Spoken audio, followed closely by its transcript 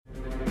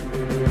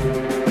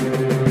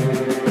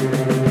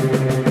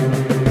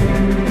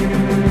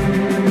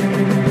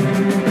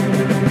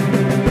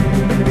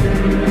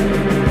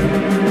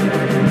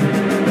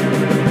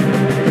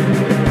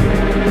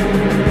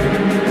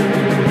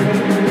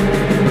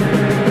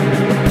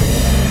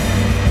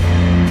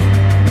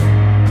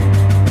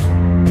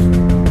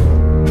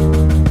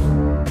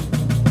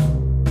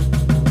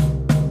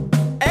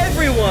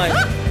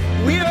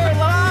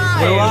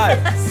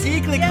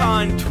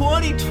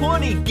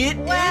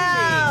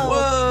Wow.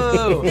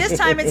 Whoa. This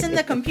time it's in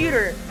the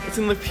computer. It's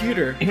in the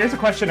computer. Here's a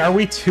question. Are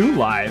we too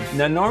live?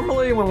 Now,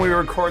 normally when we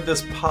record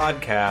this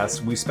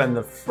podcast, we spend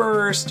the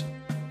first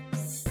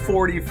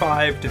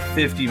 45 to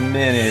 50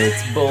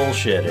 minutes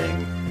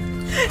bullshitting.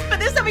 But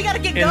this time we gotta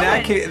get going. In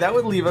that case, that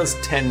would leave us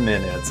 10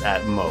 minutes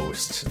at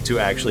most to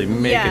actually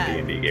make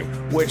a D&D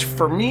game, which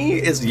for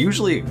me is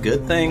usually a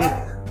good thing.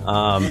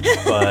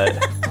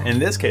 But in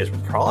this case, we're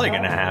probably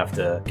going to have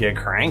to get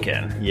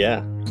cranking.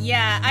 Yeah.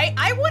 Yeah,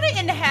 I want to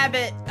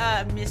inhabit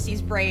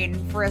Misty's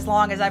brain for as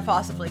long as I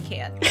possibly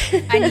can.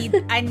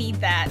 I need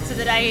that so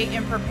that I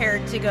am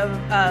prepared to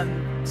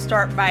go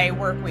start my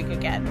work week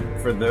again.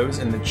 For those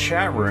in the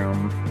chat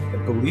room, I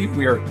believe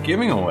we are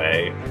giving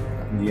away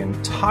the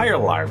entire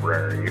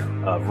library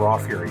of Raw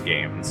Fury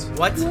games.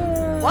 What?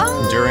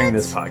 During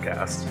this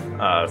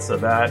podcast. So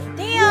that...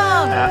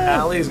 Damn!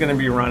 Allie is going to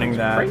be running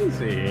that.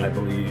 Crazy. I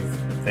believe.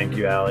 Thank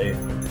you, Allie.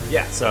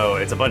 Yeah, so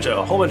it's a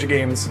whole bunch of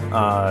games.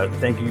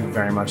 Thank you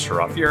very much to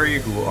Raw Fury,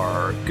 who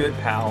are good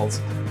pals,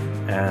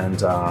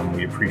 and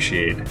we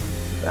appreciate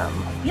them.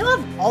 You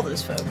love all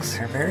those folks.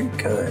 They're very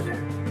good.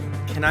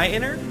 Can I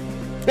enter?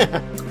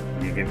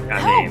 You can,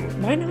 I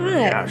mean, why not?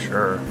 Yeah,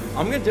 sure.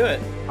 I'm gonna do it.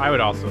 I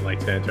would also like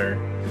to enter.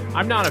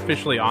 I'm not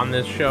officially on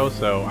this show,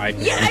 so I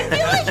can... Yeah, I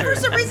feel like for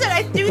some reason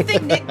I do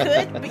think Nick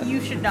could, but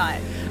you should not.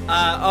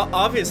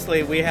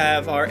 Obviously, we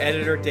have our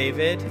editor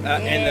David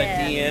and the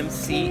DM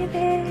seat.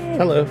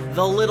 Hello.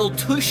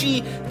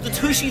 The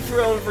tushy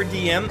throne for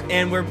DM,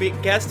 and we're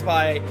being guessed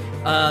by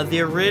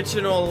the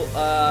original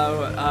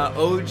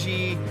OG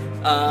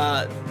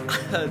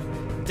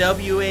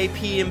WAP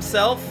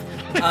himself.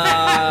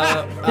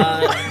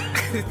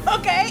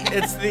 Okay.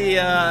 It's the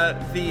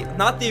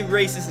not the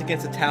racist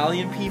against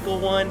Italian people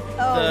one.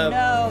 Oh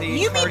no!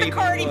 You mean the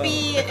Cardi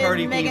B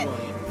Cardi and B Megan?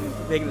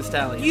 one. Megan Thee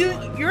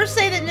Stallion. You're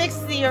saying that Nick's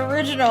the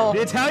original.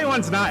 The Italian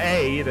one's not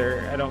A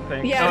either, I don't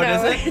think. Yeah, Oh, no,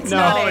 does it? it's No,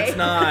 not A. it's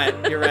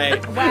not. You're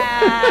right.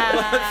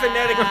 Wow.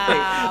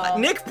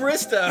 Phonetically. Nick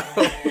Bristow.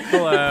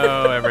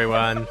 Hello,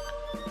 everyone.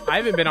 I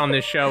haven't been on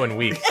this show in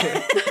weeks.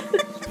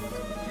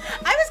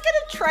 I was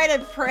gonna try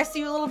to press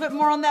you a little bit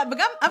more on that, but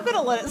I'm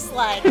gonna let it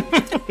slide.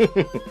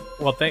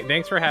 Well,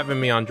 thanks for having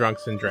me on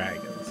Drunks and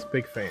Dragons.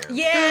 Big fan.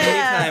 Yeah.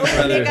 Anytime,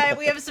 brother. Okay,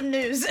 we have some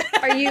news.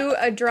 Are you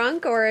a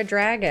drunk or a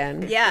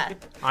dragon? Yeah.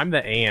 I'm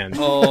the and.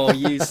 Oh,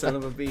 you son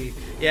of a bee.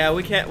 Yeah,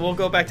 we can't. We'll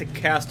go back to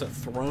Cast of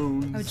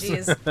Thrones. Oh,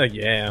 jeez.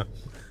 Yeah.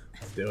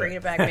 Let's do Bring it.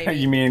 it back, baby.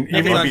 You mean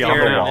Everything on be the on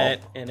the wall?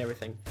 internet and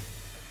everything.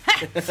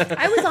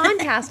 I was on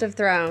Cast of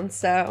Thrones,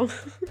 so.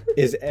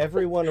 Is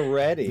everyone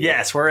ready?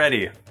 Yes, we're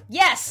ready.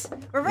 Yes,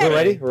 we're ready. We're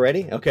ready? We're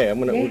ready? Okay,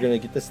 we're gonna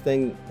get this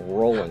thing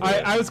rolling.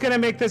 I was gonna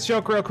make this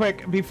joke real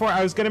quick before.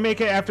 I was gonna make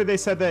it after they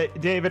said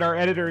that David, our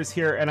editor, is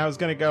here, and I was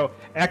gonna go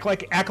act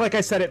like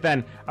I said it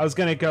then. I was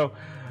gonna go,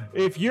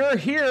 if you're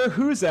here,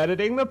 who's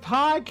editing the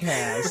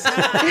podcast?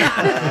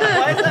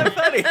 Why is that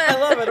funny? I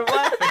love it. I'm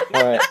laughing.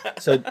 All right,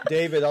 so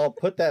David, I'll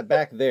put that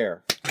back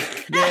there.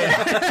 Yeah,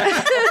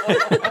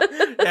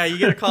 you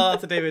gotta call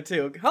out to David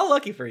too. How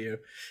lucky for you.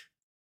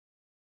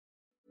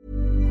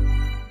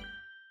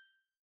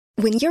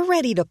 When you're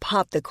ready to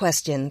pop the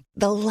question,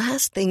 the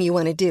last thing you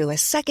want to do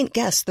is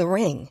second-guess the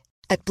ring.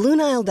 At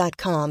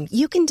BlueNile.com,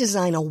 you can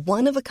design a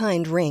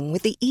one-of-a-kind ring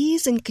with the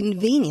ease and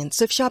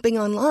convenience of shopping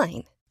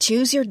online.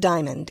 Choose your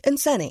diamond and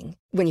setting.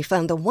 When you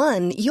find the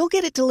one, you'll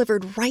get it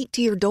delivered right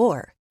to your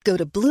door. Go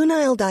to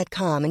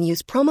BlueNile.com and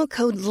use promo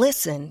code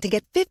LISTEN to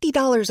get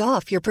 $50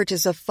 off your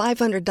purchase of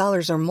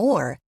 $500 or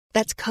more.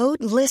 That's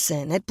code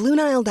LISTEN at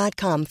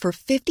BlueNile.com for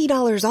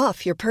 $50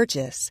 off your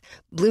purchase.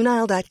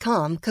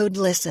 BlueNile.com, code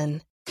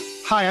LISTEN.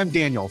 Hi, I'm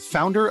Daniel,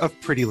 founder of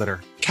Pretty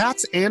Litter.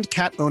 Cats and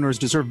cat owners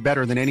deserve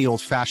better than any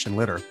old-fashioned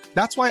litter.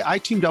 That's why I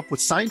teamed up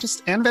with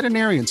scientists and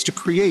veterinarians to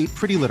create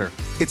Pretty Litter.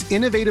 Its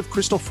innovative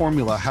crystal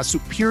formula has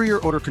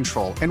superior odor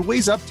control and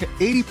weighs up to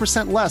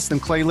 80% less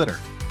than clay litter.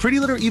 Pretty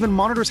Litter even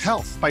monitors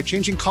health by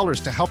changing colors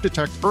to help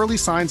detect early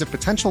signs of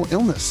potential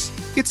illness.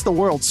 It's the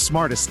world's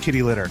smartest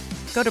kitty litter.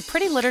 Go to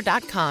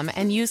prettylitter.com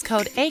and use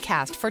code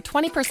ACAST for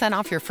 20%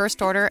 off your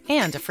first order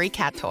and a free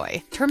cat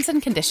toy. Terms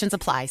and conditions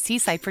apply. See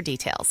site for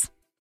details.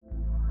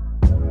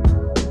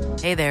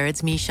 Hey there,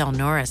 it's Michelle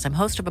Norris. I'm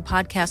host of a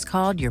podcast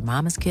called Your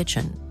Mama's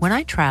Kitchen. When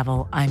I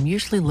travel, I'm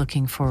usually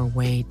looking for a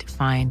way to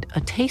find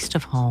a taste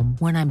of home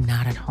when I'm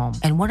not at home.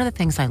 And one of the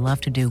things I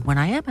love to do when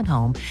I am at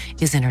home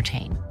is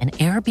entertain. And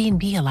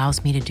Airbnb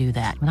allows me to do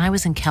that. When I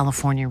was in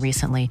California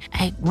recently,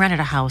 I rented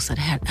a house that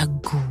had a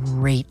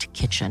great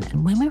kitchen.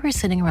 And when we were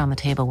sitting around the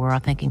table, we were all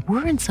thinking,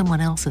 we're in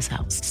someone else's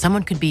house.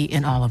 Someone could be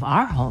in all of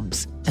our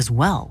homes as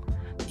well.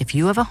 If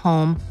you have a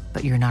home,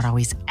 but you're not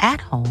always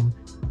at home,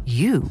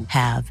 you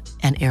have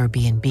an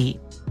Airbnb.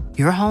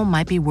 Your home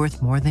might be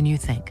worth more than you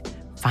think.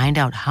 Find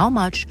out how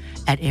much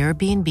at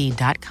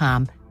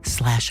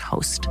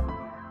airbnb.com/host.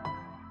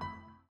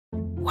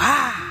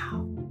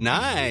 Wow.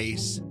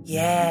 Nice.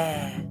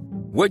 Yeah.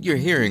 What you're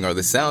hearing are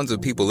the sounds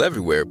of people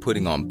everywhere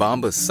putting on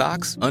Bombas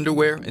socks,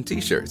 underwear, and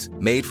T-shirts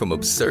made from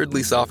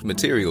absurdly soft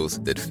materials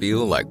that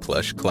feel like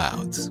plush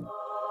clouds.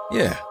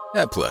 Yeah,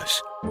 that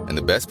plush. And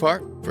the best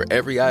part? For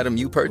every item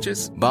you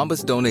purchase,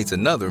 Bombas donates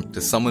another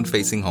to someone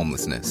facing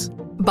homelessness.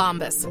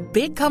 Bombas.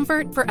 Big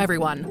comfort for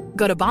everyone.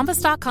 Go to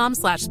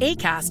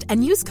bombas.com/ACAST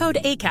and use code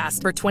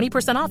ACAST for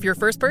 20% off your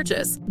first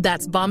purchase.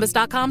 That's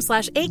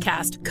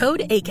bombas.com/ACAST. Code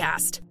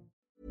ACAST.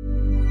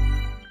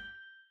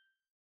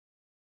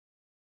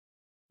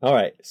 All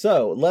right,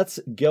 so let's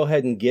go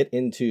ahead and get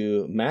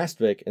into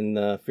Mastvik and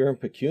Fear and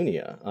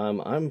Pecunia.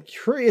 I'm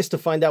curious to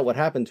find out what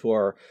happened to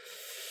our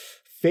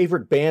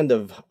favorite band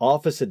of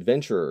office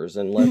adventurers,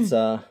 and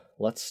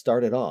let's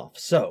start it off.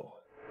 So,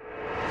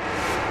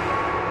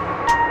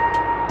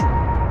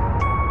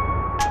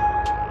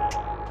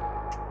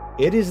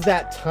 it is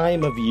that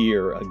time of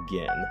year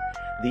again,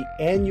 the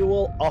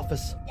annual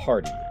office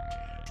party.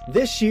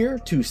 This year,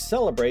 to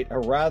celebrate a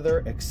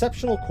rather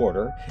exceptional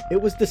quarter,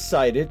 it was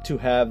decided to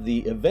have the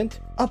event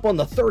up on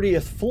the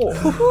 30th floor.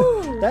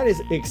 That is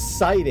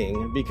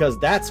exciting because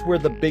that's where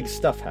the big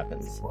stuff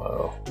happens.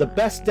 Whoa. The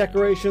best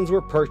decorations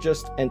were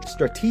purchased and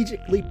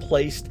strategically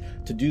placed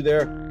to do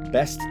their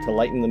best to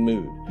lighten the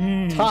mood.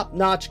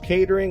 Top-notch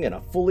catering and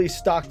a fully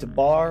stocked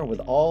bar with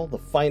all the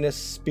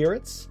finest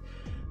spirits.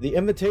 The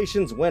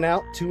invitations went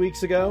out 2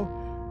 weeks ago.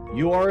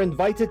 You are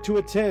invited to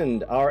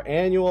attend our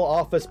annual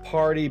office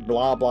party,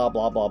 blah, blah,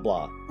 blah, blah,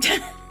 blah.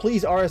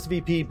 Please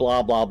RSVP,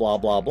 blah, blah, blah,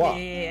 blah, blah.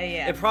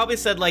 Yeah. It probably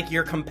said, like,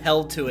 you're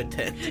compelled to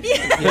attend.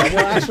 Yeah,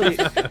 well, actually,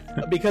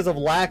 because of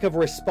lack of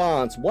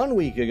response, 1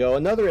 week ago,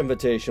 another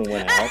invitation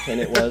went out, and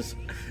it was,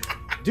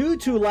 due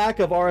to lack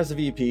of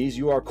RSVPs,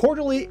 you are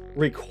cordially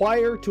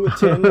required to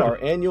attend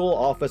our annual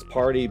office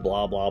party,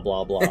 blah, blah,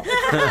 blah, blah.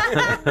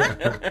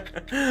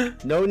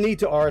 No need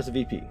to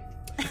RSVP.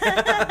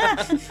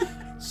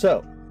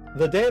 So,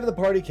 the day of the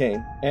party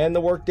came, and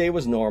the workday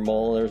was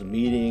normal. There's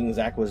meetings,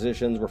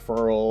 acquisitions,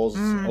 referrals.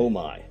 Oh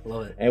my.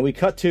 Love it. And we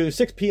cut to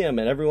 6 p.m.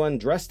 and everyone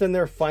dressed in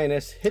their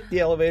finest hit the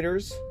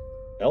elevators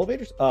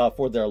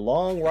for their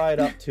long ride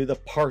up to the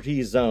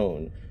party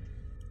zone.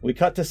 We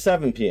cut to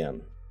 7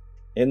 p.m.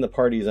 in the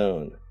party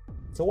zone.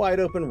 It's a wide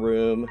open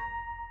room,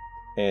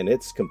 and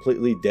it's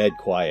completely dead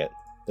quiet.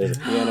 There's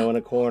a piano in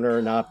a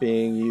corner not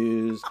being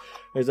used.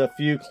 There's a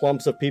few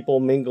clumps of people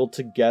mingled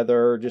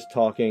together just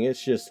talking.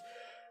 It's just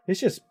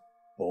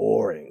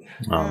boring.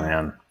 Oh,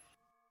 man.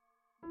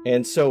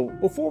 And so,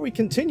 before we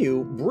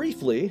continue,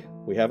 briefly,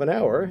 we have an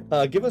hour.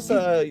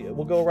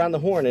 We'll go around the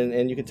horn,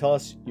 and you can tell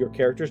us your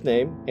character's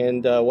name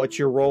and what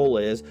your role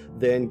is.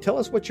 Then tell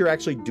us what you're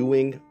actually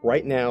doing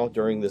right now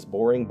during this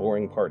boring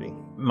party.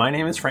 My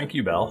name is Frank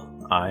Ubel.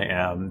 I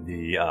am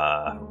the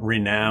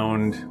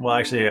renowned... Well,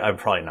 actually, I'm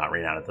probably not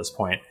renowned at this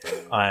point,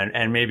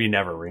 and maybe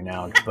never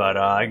renowned, but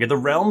the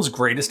realm's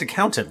greatest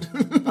accountant.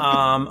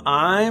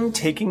 I'm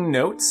taking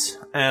notes,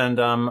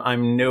 and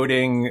I'm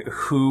noting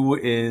who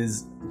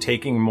is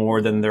taking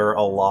more than their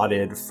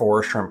allotted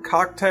 4-shrimp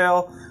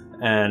cocktail,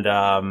 and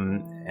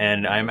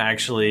I'm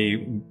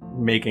actually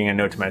making a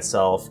note to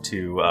myself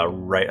to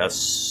write a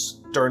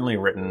sternly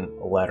written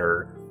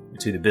letter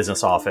to the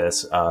business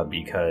office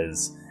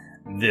because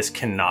this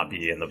cannot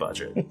be in the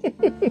budget.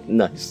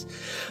 Nice.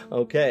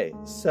 Okay,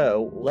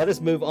 so let us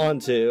move on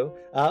to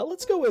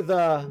let's go with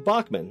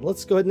Bachman.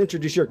 Let's go ahead and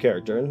introduce your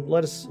character and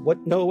let us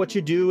know what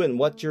you do and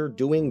what you're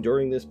doing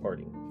during this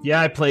party.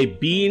 Yeah, I play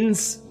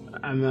Beans.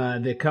 I'm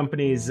the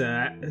company's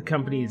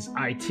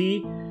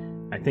IT.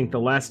 I think the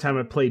last time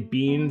I played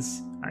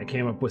Beans, I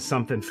came up with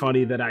something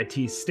funny that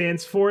IT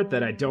stands for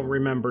that I don't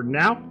remember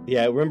now.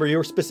 Yeah, remember you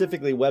were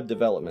specifically web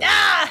development.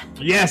 Ah!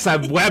 Yes,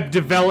 I'm web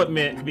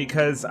development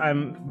because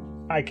I'm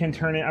a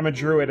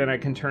druid and I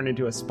can turn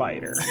into a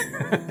spider.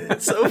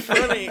 It's so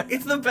funny.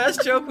 It's the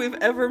best joke we've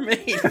ever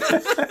made.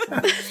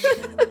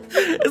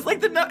 It's like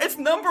it's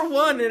number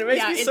one, and it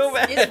makes me so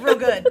mad. It's real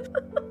good.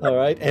 All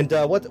right, and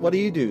what do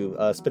you do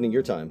spending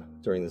your time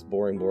during this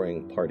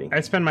boring party?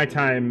 I spend my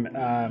time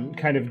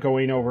kind of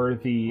going over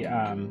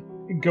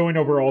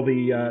all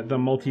the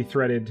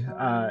multi-threaded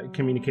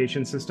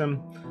communication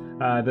system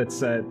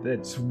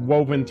that's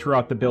woven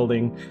throughout the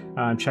building,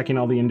 checking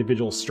all the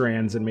individual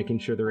strands and making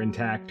sure they're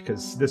intact,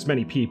 because this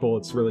many people,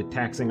 it's really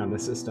taxing on the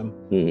system.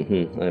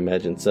 I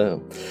imagine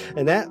so.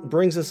 And that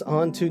brings us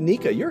on to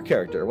Nika, your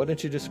character. Why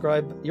don't you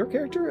describe your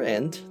character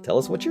and tell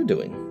us what you're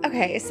doing?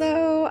 Okay,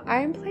 so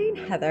I'm playing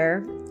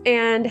Heather,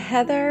 and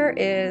Heather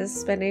is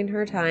spending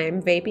her time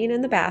vaping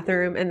in the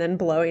bathroom and then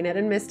blowing it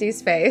in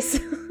Misty's face.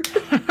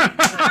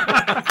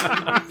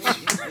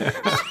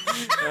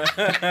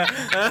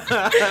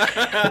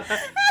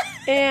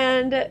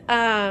 And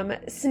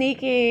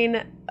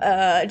sneaking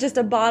just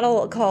a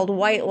bottle called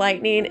White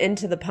Lightning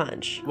into the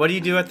punch. What do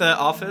you do at the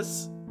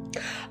office?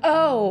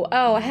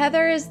 Oh,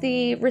 Heather is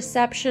the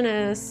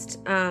receptionist,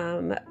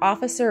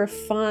 officer of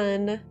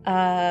fun,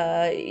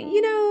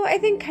 I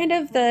think kind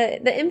of the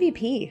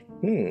MVP,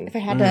 if I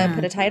had to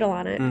put a title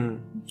on it.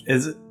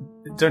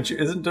 Doesn't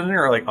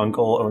your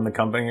uncle own the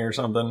company or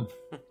something?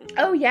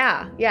 Oh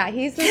yeah,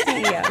 he's the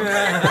CEO.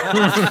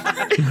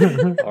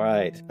 All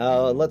right,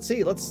 let's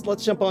see. Let's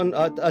jump on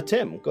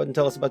Tim. Go ahead and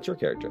tell us about your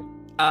character.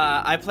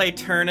 I play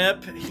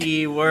Turnip.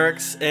 He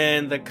works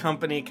in the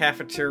company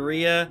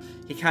cafeteria.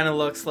 He kind of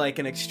looks like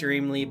an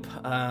extremely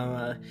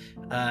hippied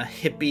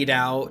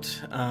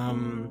out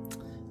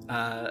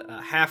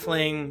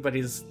halfling, but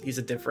he's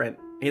a different.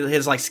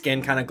 His like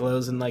skin kind of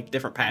glows in like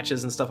different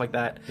patches and stuff like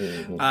that.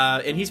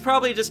 And he's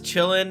probably just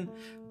chilling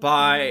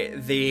by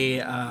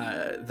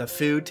the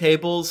food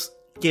tables,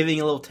 giving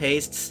little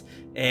tastes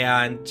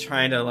and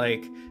trying to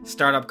like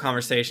start up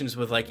conversations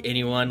with like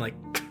anyone. Like,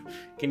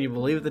 can you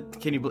believe the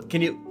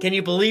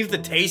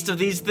taste of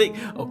these things?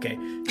 Okay,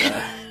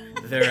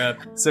 they're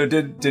So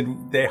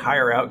did they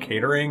hire out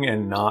catering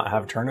and not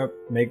have Turnip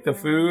make the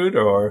food,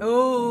 or?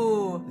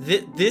 Ooh,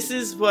 this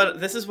is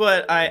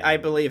what I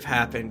believe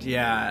happened.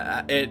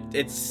 Yeah,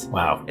 it's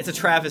wow. It's a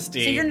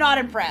travesty. So you're not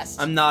impressed?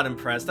 I'm not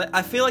impressed.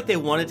 I feel like they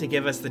wanted to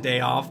give us the day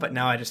off, but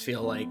now I just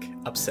feel like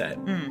upset.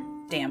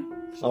 Damn.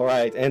 All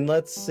right, and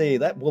let's see.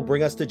 That will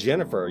bring us to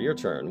Jennifer. Your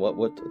turn.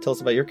 What? Tell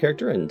us about your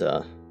character and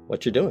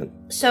what you're doing.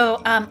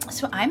 So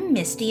I'm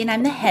Misty, and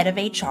I'm the head of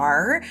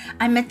HR.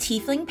 I'm a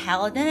tiefling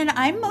paladin, and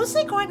I'm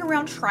mostly going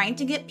around trying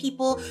to get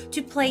people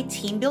to play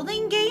team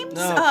building games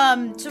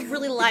to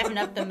really liven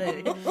up the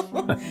mood.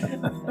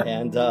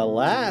 And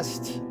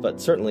last,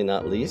 but certainly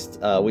not least,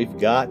 we've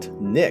got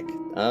Nick.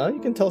 You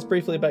can tell us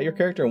briefly about your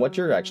character and what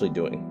you're actually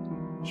doing.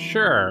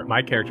 Sure.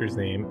 My character's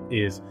name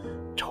is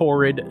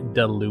Torrid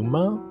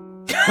Daluma.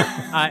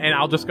 And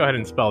I'll just go ahead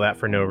and spell that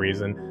for no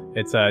reason.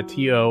 It's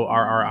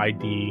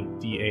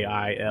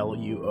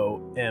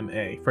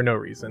TORRIDDAILUOMA for no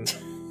reason.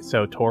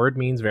 So Torrid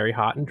means very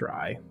hot and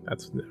dry.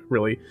 That's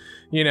really,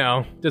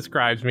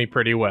 describes me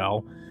pretty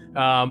well.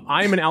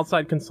 I'm an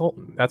outside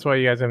consultant. That's why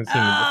you guys haven't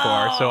seen me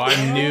before. So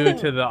I'm new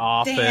to the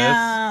office.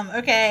 Damn.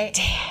 Okay.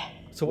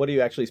 So what are you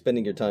actually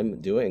spending your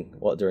time doing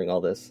during all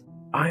this?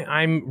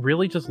 I'm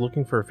really just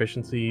looking for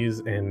efficiencies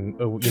and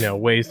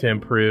ways to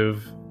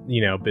improve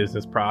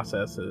business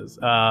processes.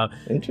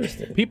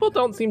 Interesting. People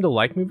don't seem to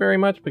like me very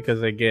much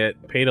because I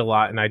get paid a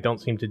lot and I don't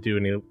seem to do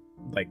any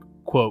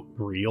quote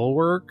real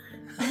work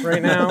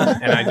right now.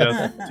 And I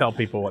just tell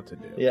people what to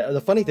do. Yeah, the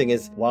funny thing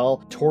is,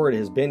 while Torrid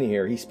has been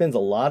here, he spends a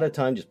lot of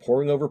time just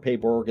poring over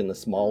paperwork in the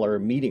smaller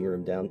meeting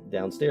room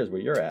downstairs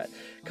where you're at.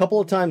 A couple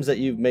of times that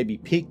you've maybe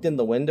peeked in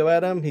the window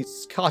at him,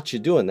 he's caught you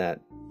doing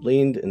that,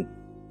 leaned, and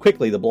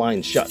quickly the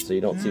blinds shut so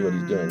you don't see what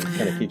he's doing. He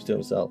kind of keeps to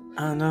himself.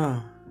 Oh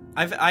no.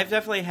 I've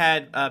definitely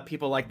had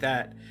people like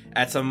that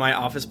at some of my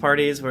office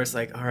parties where it's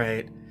like, all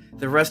right,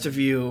 the rest of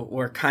you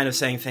were kind of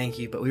saying thank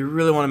you, but we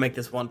really want to make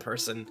this one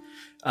person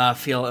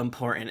feel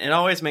important. It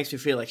always makes me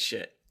feel like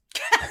shit.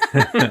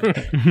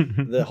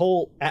 The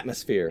whole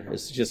atmosphere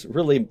is just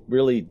really,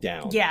 really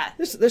down. Yeah.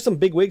 There's some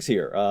big wigs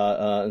here.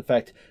 In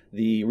fact,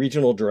 the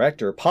regional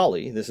director,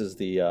 Polly, this is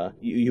the,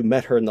 you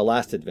met her in the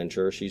last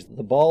adventure. She's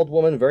the bald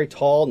woman, very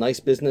tall, nice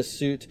business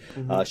suit.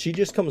 She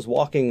just comes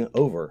walking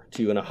over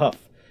to you in a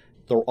huff.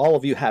 All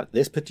of you have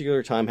this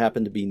particular time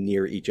happen to be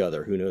near each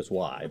other. Who knows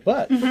why?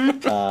 But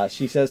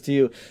she says to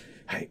you,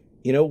 "Hey,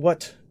 you know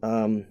what?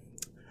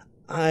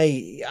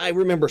 I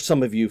remember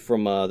some of you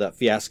from that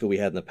fiasco we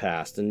had in the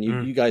past, and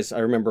you guys. I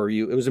remember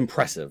you. It was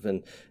impressive.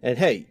 And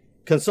hey,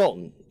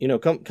 consultant,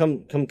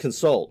 come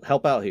consult,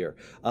 help out here.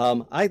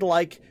 I'd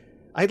like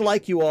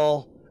you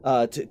all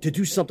to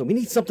do something. We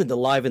need something to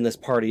liven this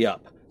party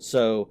up.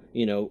 So,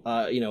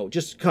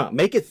 just come,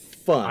 make it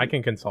fun. I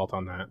can consult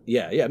on that.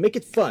 Yeah, make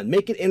it fun,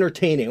 make it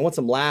entertaining. I want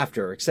some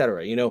laughter,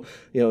 etc.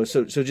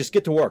 So just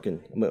get to work, and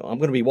I'm going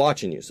to be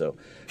watching you. So.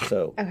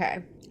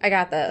 Okay, I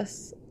got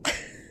this.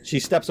 She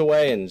steps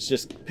away and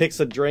just picks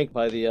a drink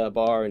by the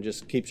bar and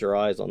just keeps her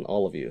eyes on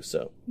all of you.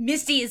 So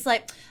Misty is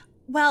like,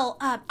 well,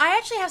 I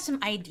actually have some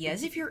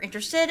ideas if you're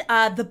interested.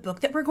 The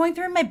book that we're going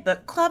through in my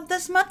book club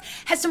this month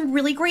has some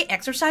really great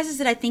exercises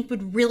that I think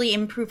would really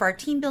improve our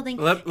team building.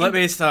 Let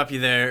me stop you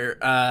there.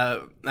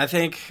 I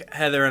think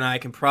Heather and I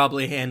can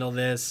probably handle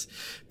this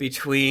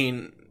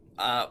between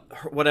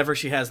whatever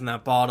she has in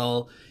that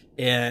bottle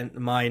and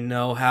my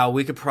know-how.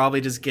 We could probably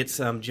just get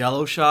some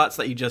Jell-O shots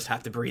that you just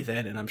have to breathe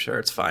in, and I'm sure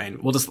it's fine.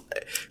 We'll just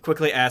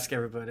quickly ask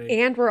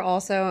everybody. And we're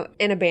also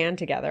in a band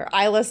together.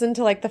 I listened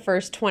to the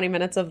first 20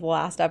 minutes of the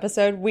last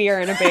episode. We are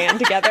in a band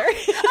together.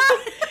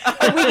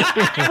 We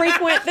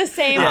frequent the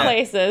same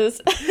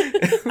places.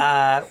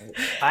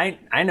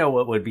 I know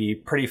what would be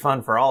pretty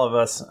fun for all of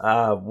us.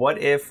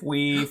 What if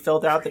we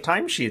filled out the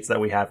timesheets that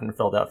we haven't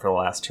filled out for the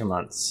last 2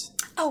 months?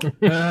 Oh,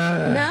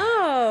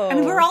 no. I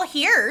mean, we're all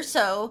here,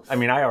 so. I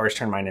mean, I always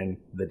turn mine in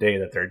the day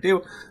that they're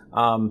due.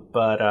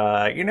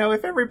 But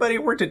if everybody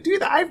were to do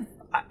that,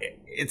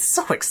 it's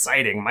so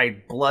exciting. My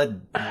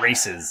blood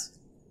races.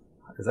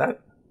 Is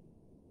that?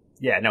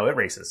 Yeah, no, it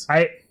races.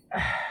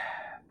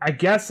 I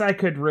guess I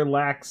could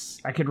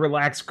relax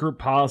group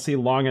policy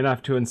long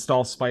enough to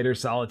install Spider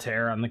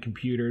Solitaire on the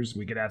computers.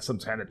 We could have some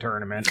kind of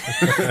tournament.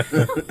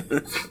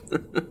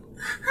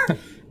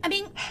 I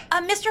mean,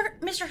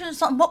 Mr.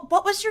 Consultant,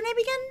 what was your name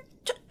again?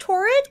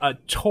 Torrid?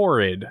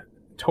 Torrid.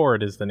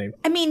 Torrid is the name.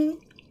 I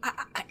mean,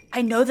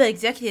 I know the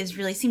executives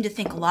really seem to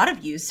think a lot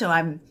of you, so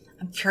I'm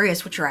I'm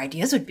curious what your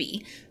ideas would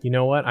be. You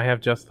know what? I have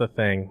just the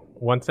thing.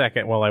 1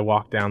 second while I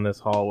walk down this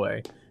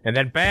hallway. And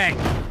then bang!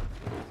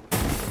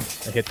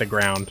 I hit the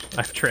ground.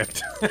 I've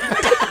tripped.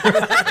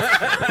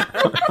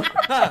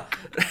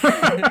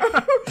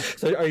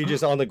 So are you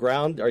just on the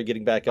ground? Are you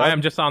getting back up? I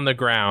am just on the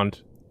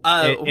ground.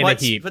 In a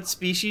heap. What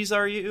species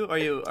are you?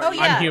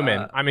 I'm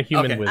human. I'm a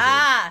human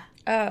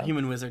wizard.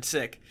 Human wizard,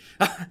 sick.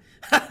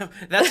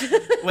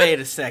 Wait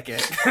a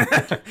second.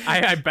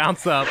 I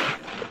bounce up.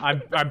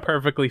 I'm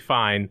perfectly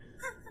fine.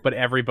 But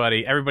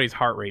everybody's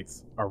heart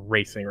rates are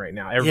racing right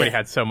now. Everybody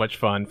had so much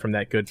fun from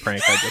that good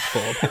prank I just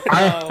pulled.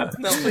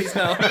 No, please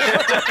no.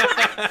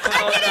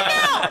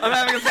 I'm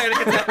having a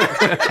panic attack.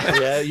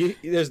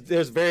 Yeah,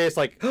 there's various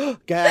like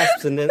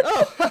gasps and then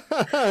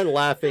and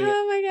laughing.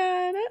 Oh my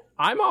god.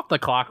 I'm off the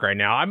clock right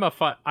now. I'm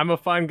a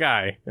fun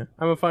guy.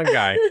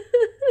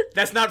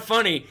 That's not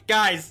funny.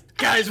 Guys,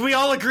 we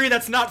all agree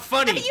that's not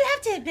funny. You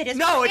have to admit it's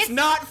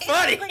not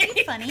funny.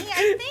 It's funny,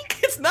 I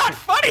think. It's not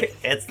funny.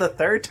 It's the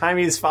third time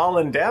he's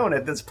fallen down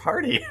at this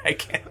party. I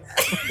can't.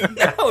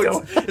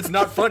 No, it's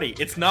not funny.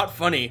 It's not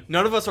funny.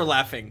 None of us are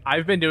laughing.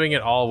 I've been doing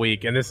it all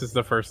week, and this is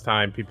the first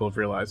time people have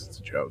realized it's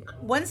a joke.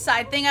 One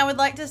side thing I would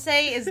like to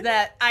say is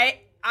that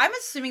I'm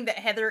assuming that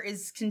Heather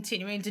is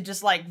continuing to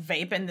just like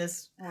vape in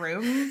this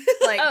room,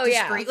 like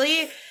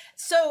discreetly. Yeah.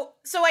 So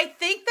I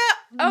think that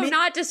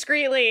not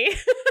discreetly.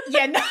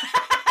 Yeah, no,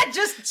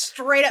 just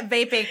straight up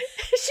vaping.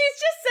 She's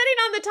just sitting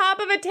on the top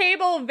of a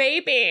table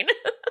vaping.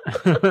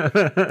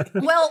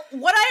 Well,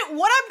 what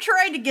I'm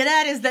trying to get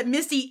at is that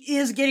Misty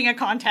is getting a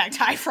contact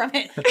high from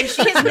it.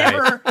 She has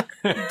never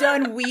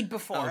done weed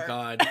before. Oh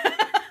God.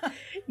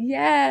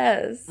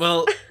 Yes.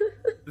 Well,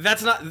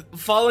 that's not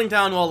falling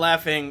down while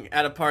laughing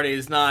at a party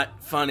is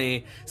not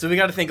funny. So we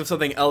got to think of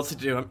something else to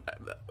do.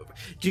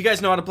 Do you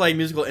guys know how to play a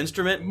musical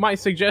instrument? My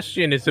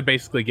suggestion is to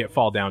basically get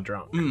fall down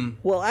drunk.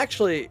 Well,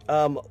 actually,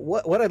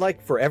 what I'd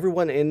like for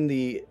everyone in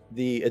the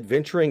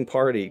adventuring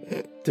party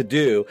to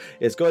do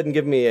is go ahead and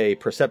give me a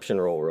perception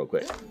roll real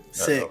quick.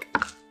 Sick.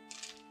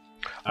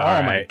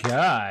 Oh my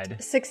god.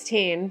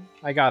 16.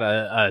 I got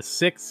a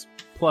 6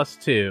 plus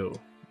 2.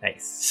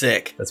 Nice.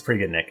 Sick. That's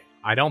pretty good, Nick.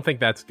 I don't think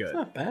that's good.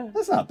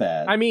 That's not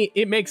bad. I mean,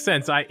 it makes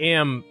sense. I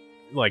am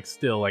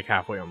still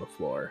halfway on the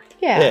floor.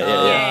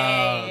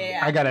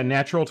 Yeah. I got a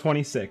natural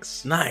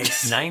 26.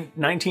 Nice.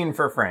 19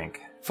 for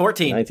Frank.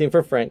 14. 19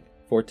 for Frank.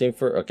 14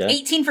 for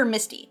 18 for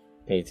Misty.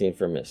 18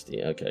 for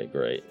Misty. Okay,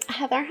 great.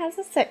 Heather has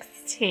a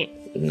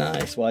 16.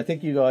 Nice. Well, I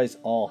think you guys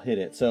all hit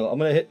it. So I'm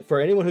going to hit for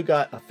anyone who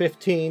got a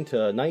 15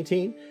 to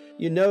 19.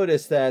 You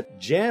notice that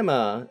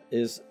Jamma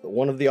is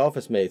one of the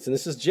office mates. And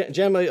this is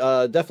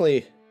Jamma,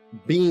 definitely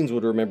Beans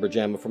would remember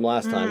Jamma from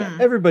last time.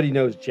 Everybody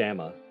knows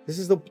Jamma. This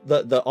is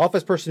the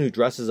office person who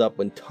dresses up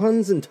in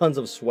tons and tons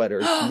of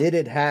sweaters,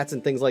 knitted hats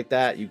and things like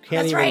that. You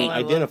can't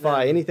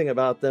identify anything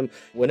about them.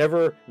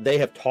 Whenever they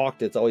have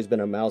talked, it's always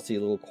been a mousy,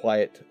 little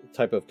quiet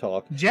type of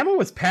talk. Gemma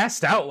was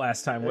passed out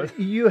last time.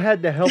 You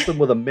had to help him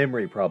with a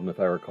memory problem, if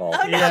I recall.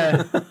 Oh, no.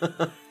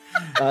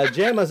 Yeah.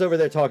 Jamma's over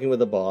there talking with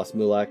the boss,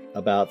 Mulak,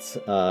 about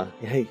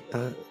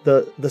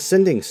the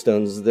sending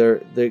stones.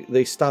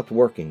 They stopped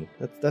working.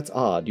 That's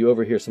odd. You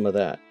overhear some of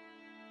that.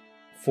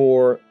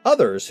 For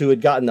others who had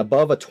gotten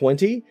above a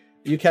 20,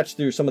 you catch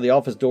through some of the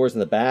office doors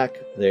in the back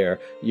there.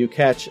 You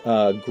catch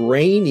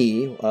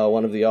Grainy,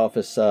 one of the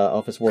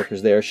office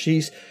workers there.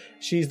 She's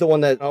the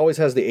one that always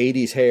has the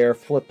 80s hair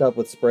flipped up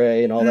with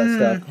spray and all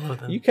that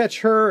stuff. You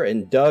catch her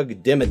and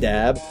Doug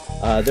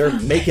Dimmadab. They're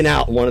making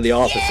out in one of the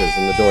offices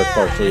and the door's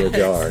partially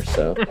ajar.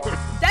 So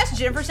that's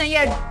Jennifer saying,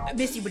 yeah,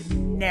 Misty would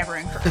never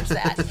encourage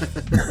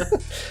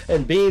that.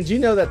 And Beans, you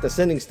know that the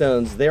sending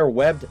stones, they're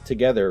webbed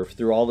together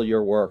through all of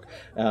your work.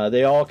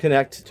 They all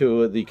connect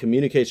to the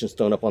communication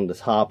stone up on the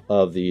top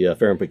of the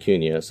Fair and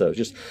Pecunia. So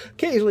just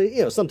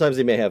occasionally, sometimes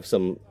they may have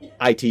some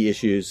IT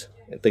issues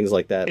and things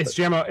like that. Is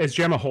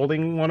Gemma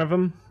holding one of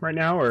them right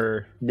now,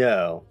 or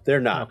no? They're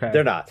not. Okay.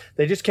 They're not.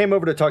 They just came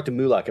over to talk to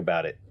Mulak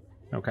about it.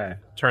 Okay.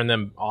 Turn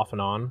them off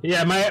and on.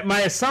 Yeah,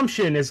 my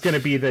assumption is going to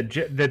be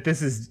that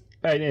this is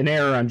an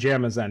error on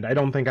Gemma's end. I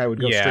don't think I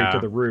would go straight to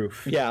the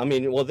roof. Yeah, I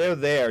mean, well, they're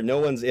there. No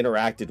one's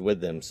interacted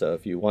with them, so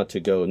if you want to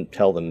go and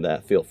tell them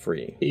that, feel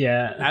free.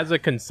 Yeah. As a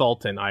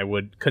consultant, I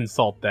would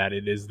consult that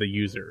it is the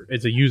user.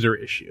 It's a user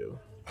issue.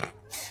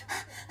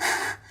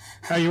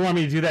 Oh, you want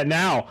me to do that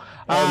now?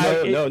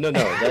 No.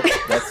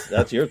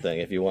 That's your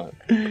thing if you want.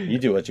 You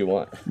do what you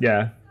want.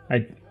 Yeah,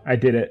 I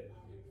did it.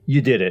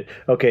 You did it.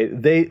 Okay,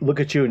 they look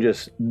at you and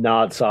just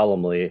nod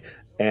solemnly,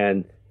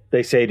 and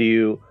they say to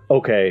you,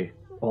 okay,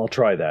 I'll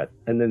try that.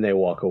 And then they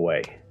walk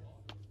away.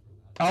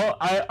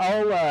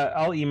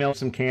 I'll email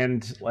some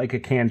canned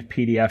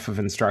PDF of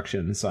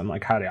instructions on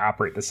how to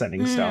operate the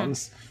sending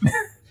stones.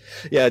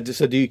 Yeah,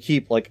 so do you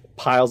keep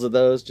piles of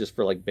those just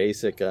for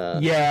basic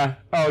Yeah.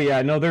 Oh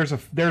yeah, no, there's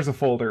a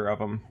folder of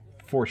them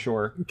for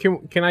sure.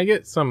 Can I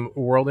get some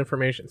world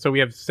information? So we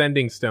have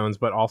sending stones,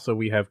 but also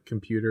we have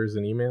computers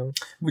and email?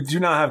 We do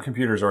not have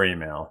computers or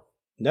email.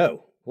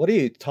 No. What are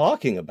you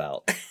talking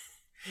about?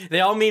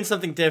 They all mean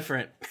something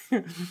different.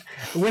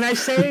 When I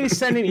say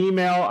send an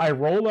email, I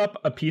roll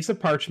up a piece of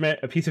parchment,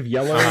 a piece of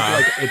yellow,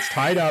 like it's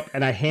tied up,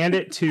 and I hand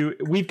it to.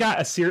 We've got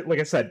like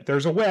I said,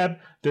 there's a web,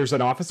 there's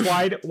an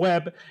office-wide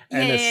web,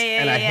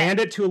 and I hand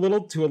it to a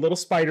little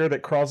spider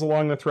that crawls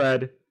along the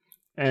thread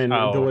and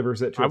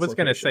delivers it to. I was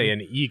going to say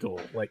an eagle,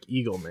 like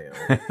eagle mail.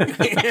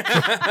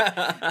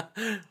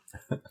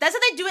 That's how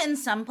they do it in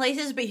some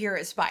places, but here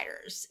it's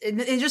spiders.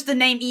 It's just the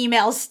name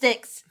email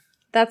sticks.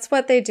 That's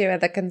what they do at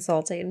the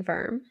consulting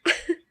firm.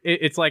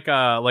 It's like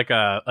a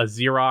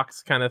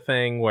Xerox kind of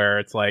thing where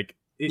it's like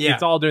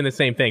it's all doing the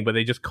same thing, but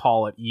they just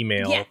call it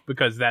email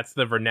because that's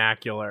the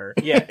vernacular.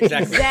 Yeah,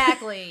 exactly.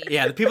 Exactly.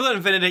 Yeah, the people that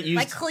invented it used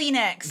like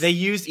Kleenex. They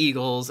used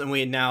eagles, and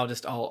we now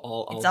just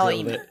all it's all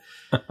deal with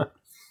it.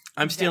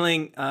 I'm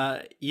stealing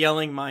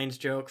Yelling Mind's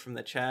joke from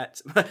the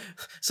chat.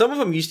 Some of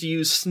them used to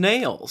use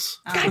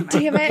snails. God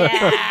damn it.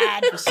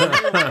 That was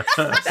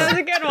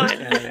a good one.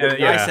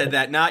 I said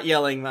that, not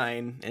Yelling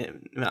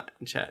Mind not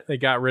in chat. They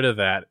got rid of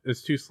that. It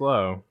was too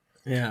slow.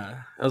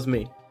 Yeah, that was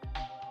me.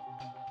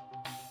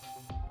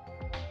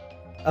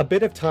 A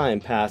bit of time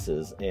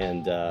passes,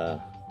 and,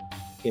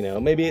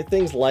 maybe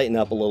things lighten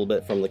up a little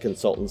bit from the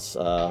consultant's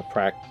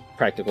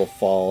practical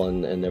fall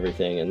and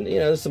everything, and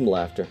there's some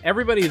laughter.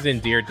 Everybody is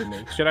endeared to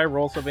me. Should I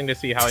roll something to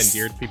see how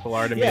endeared people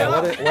are to me? Yeah,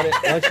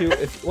 why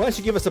don't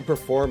you give us a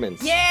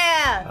performance?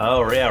 Yeah.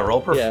 Oh yeah, roll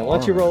performance. Yeah, why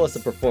don't you roll us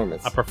a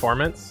performance? A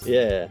performance?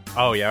 Yeah.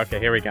 Oh yeah. Okay,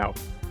 here we go.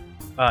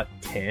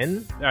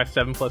 10.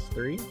 7 plus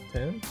 3.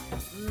 10.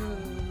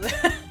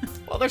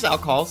 Well, there's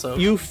alcohol, so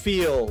you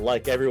feel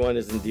like everyone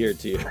is endeared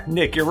to you.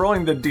 Nick, you're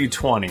rolling the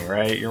d20,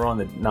 right? You're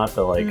rolling not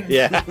the like.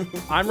 Yeah.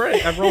 I'm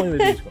ready. I'm rolling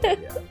the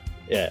d20. Yeah.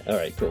 Yeah. All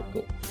right. Cool.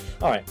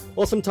 All right.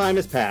 Well, some time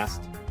has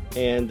passed,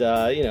 and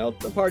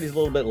the party's a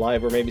little bit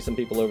live, or maybe some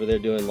people over there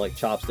doing like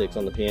chopsticks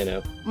on the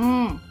piano.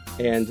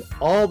 And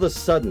all of a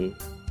sudden,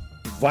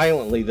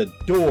 violently, the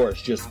doors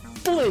just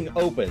fling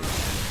open,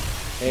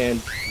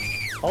 and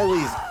all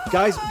these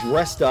guys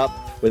dressed up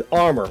with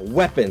armor,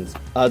 weapons,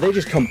 they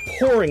just come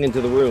pouring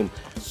into the room,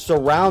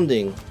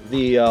 surrounding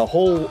the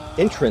whole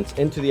entrance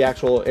into the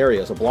actual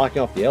area. So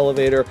blocking off the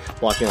elevator,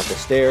 blocking off the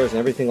stairs, and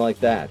everything like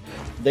that.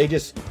 They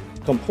just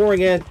come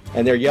pouring in,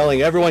 and they're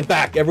yelling, "Everyone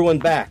back! Everyone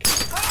back!"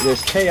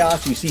 There's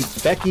chaos. You see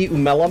Becky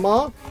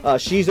Umelama.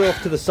 She's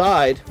off to the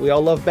side. We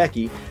all love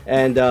Becky.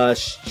 And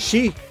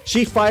she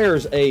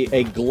fires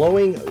a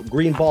glowing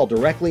green ball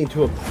directly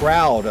into a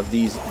crowd of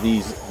these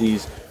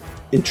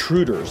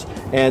intruders,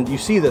 and you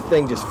see the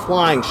thing just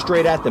flying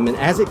straight at them, and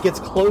as it gets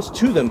close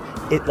to them,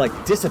 it like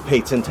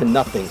dissipates into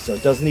nothing, so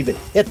it doesn't even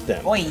hit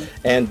them. Oy.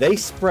 And they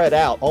spread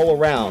out all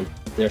around.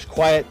 There's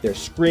quiet, there's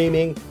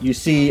screaming. You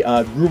see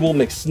Grubble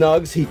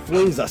McSnugs. He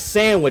flings a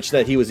sandwich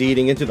that he was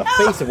eating into the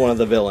face of one of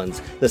the villains.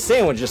 The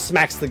sandwich just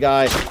smacks the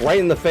guy right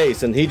in the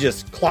face, and he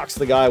just clocks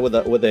the guy with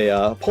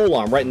a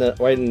polearm right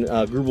in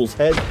Grubble's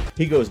head.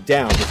 He goes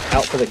down, just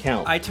out for the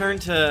count. I turn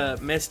to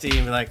Misty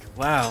and be like,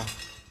 "Wow,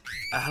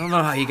 I don't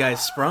know how you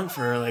guys sprung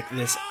for like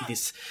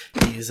these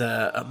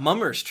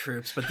mummers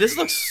troops, but this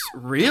looks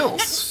real,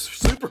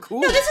 super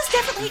cool. No, this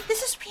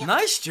is real.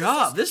 Nice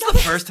job. This is the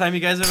first time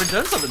you guys ever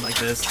done something like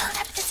this.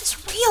 This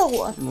is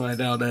real. Well, I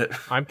doubt it.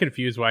 I'm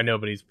confused why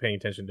nobody's paying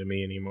attention to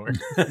me anymore.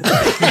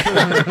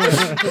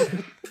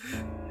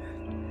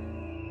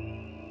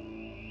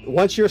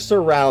 Once you're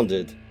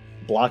surrounded,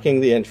 blocking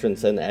the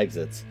entrance and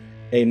exits,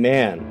 a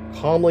man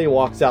calmly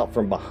walks out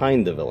from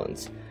behind the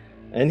villains,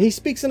 and he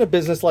speaks in a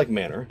businesslike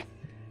manner.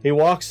 He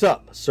walks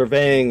up,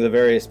 surveying the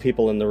various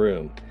people in the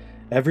room.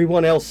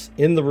 Everyone else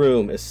in the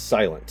room is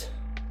silent.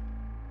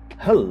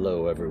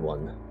 "Hello,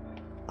 everyone.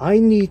 I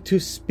need to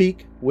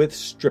speak with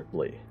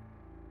Stripley.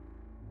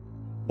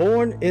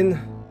 Born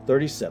in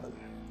 37,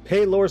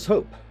 Paylor's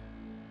Hope.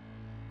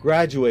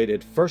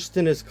 Graduated first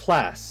in his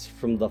class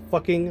from the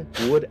fucking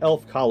Wood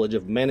Elf College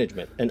of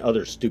Management and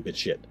other stupid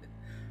shit.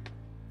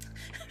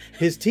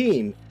 His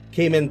team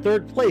came in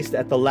third place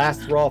at the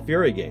last Raw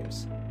Fury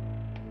Games.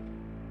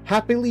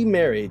 Happily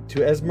married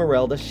to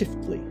Esmeralda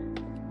Shiftly.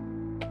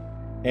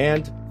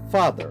 And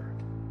father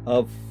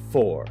of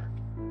 4.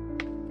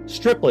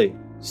 Stripley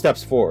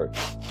steps forward.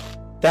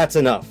 That's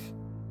enough.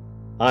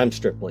 I'm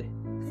Stripley.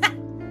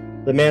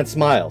 The man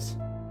smiles.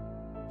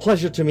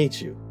 Pleasure to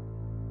meet you.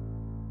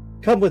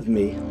 Come with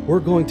me, we're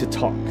going to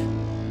talk.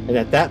 And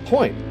at that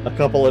point, a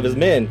couple of his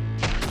men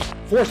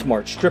force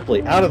march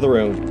Stripley out of the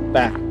room,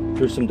 back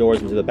through some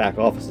doors into the back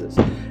offices,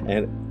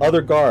 and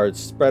other guards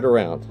spread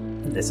around.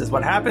 This is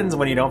what happens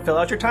when you don't fill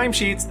out your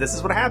timesheets. This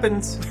is what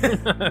happens.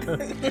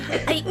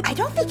 I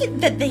don't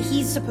think that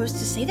he's supposed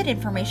to say that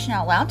information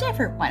out loud to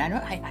everyone.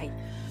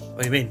 What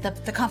do you mean?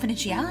 The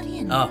confidentiality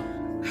and... Oh.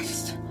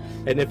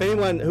 And if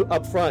anyone who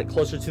up front,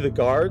 closer to the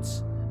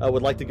guards,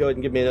 would like to go ahead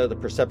and give me another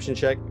perception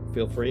check,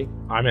 feel free.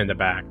 I'm in the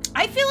back.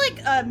 I feel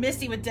like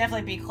Misty would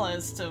definitely be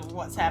close to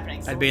what's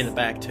happening. So I'd be in the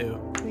back, too.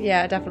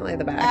 Yeah, definitely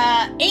the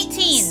back.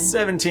 18.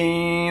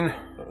 17.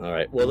 All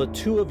right. Well, the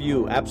two of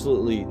you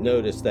absolutely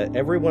notice that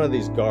every one of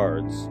these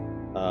guards,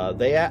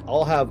 they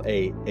all have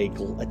a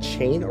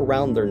chain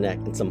around their neck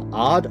and some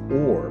odd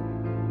orb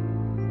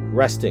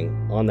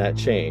resting on that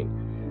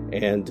chain,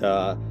 and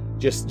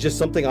just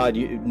something odd.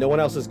 No one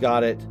else has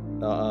got it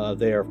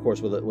there, of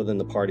course, within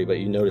the party, but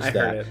you noticed I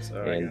that, heard it,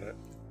 so I got it.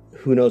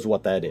 Who knows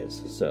what that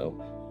is?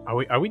 So,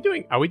 are we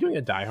doing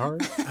a Die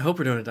Hard? I hope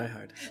we're doing a Die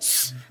Hard.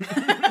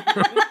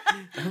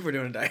 I hope we're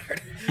doing a Die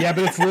Hard. Yeah,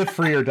 but it's Live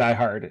Free or Die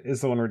Hard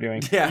is the one we're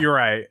doing. Yeah, you're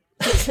right.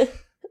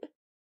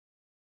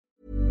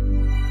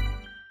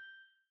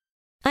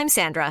 I'm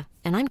Sandra,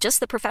 and I'm just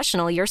the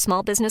professional your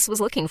small business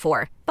was looking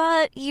for.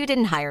 But you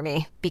didn't hire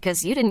me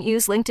because you didn't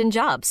use LinkedIn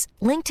Jobs.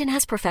 LinkedIn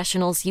has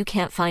professionals you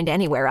can't find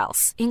anywhere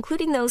else,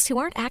 including those who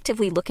aren't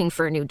actively looking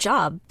for a new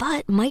job,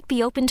 but might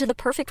be open to the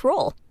perfect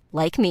role,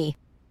 like me.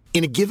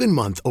 In a given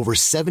month, over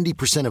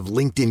 70% of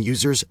LinkedIn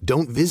users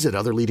don't visit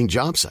other leading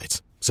job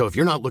sites. So if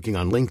you're not looking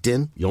on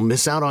LinkedIn, you'll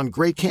miss out on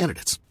great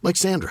candidates like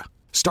Sandra.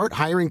 Start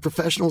hiring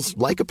professionals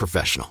like a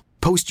professional.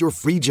 Post your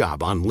free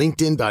job on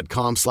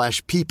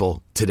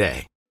linkedin.com/people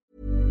today.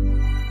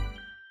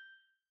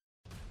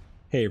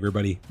 Hey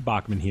everybody,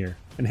 Bachman here.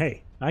 And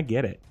hey, I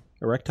get it.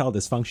 Erectile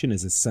dysfunction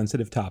is a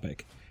sensitive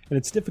topic, and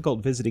it's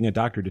difficult visiting a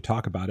doctor to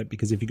talk about it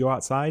because if you go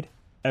outside,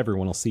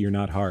 everyone will see you're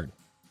not hard.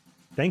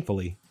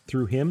 Thankfully,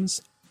 through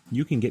HIMS,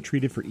 you can get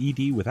treated for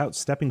ED without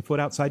stepping foot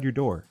outside your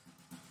door.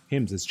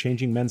 HIMS is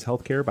changing men's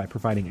healthcare by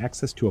providing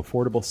access to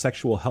affordable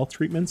sexual health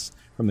treatments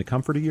from the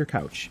comfort of your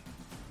couch.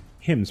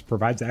 HIMS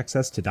provides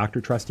access to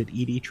doctor-trusted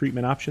ED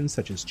treatment options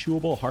such as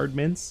chewable hard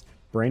mints,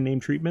 brand name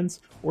treatments,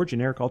 or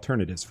generic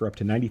alternatives for up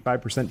to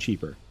 95%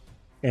 cheaper.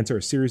 Answer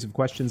a series of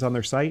questions on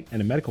their site,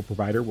 and a medical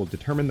provider will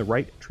determine the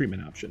right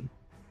treatment option.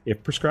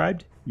 If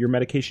prescribed, your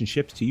medication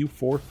ships to you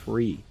for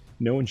free,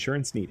 no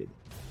insurance needed.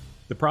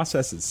 The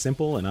process is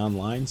simple and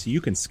online, so you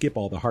can skip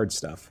all the hard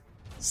stuff.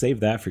 Save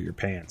that for your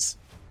pants.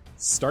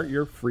 Start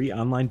your free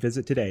online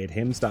visit today at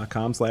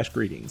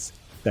hims.com/greetings.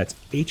 That's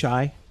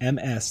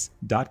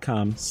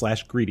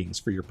HIMS.com/greetings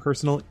for your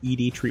personal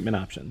ED treatment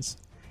options.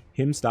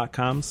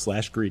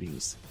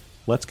 hims.com/greetings.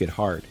 Let's get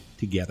hard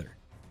together.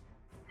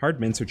 Hard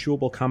mints are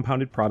chewable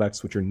compounded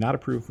products which are not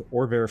approved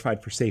or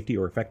verified for safety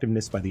or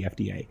effectiveness by the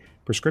FDA.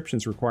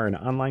 Prescriptions require an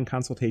online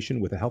consultation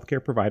with a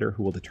healthcare provider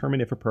who will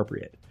determine if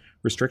appropriate.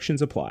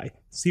 Restrictions apply.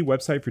 See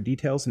website for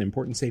details and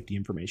important safety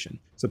information.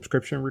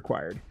 Subscription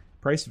required.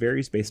 Price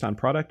varies based on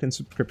product and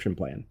subscription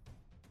plan.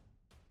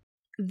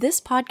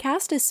 This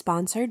podcast is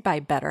sponsored by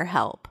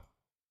BetterHelp.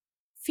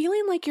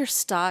 Feeling like you're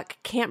stuck,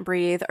 can't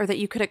breathe, or that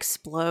you could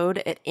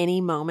explode at any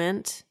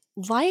moment?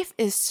 Life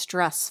is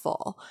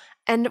stressful.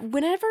 And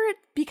whenever it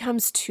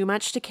becomes too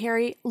much to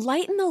carry,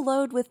 lighten the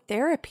load with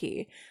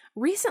therapy.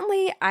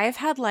 Recently, I've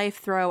had life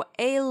throw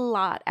a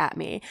lot at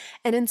me,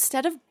 and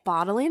instead of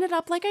bottling it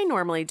up like I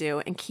normally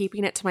do and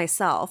keeping it to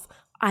myself,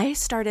 I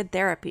started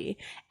therapy,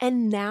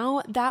 and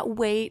now that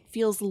weight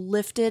feels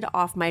lifted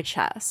off my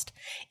chest.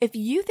 If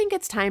you think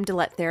it's time to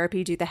let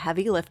therapy do the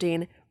heavy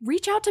lifting,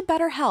 reach out to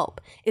BetterHelp.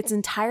 It's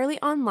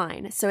entirely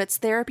online, so it's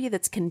therapy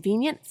that's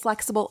convenient,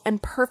 flexible,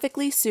 and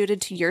perfectly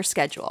suited to your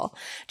schedule.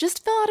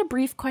 Just fill out a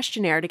brief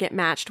questionnaire to get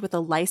matched with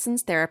a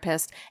licensed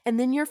therapist, and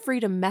then you're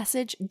free to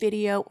message,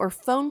 video, or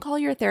phone call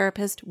your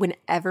therapist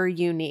whenever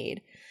you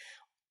need.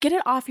 Get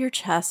it off your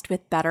chest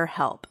with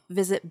BetterHelp.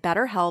 Visit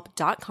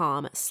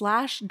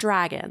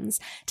betterhelp.com/dragons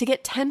to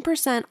get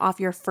 10%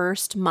 off your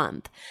first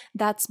month.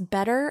 That's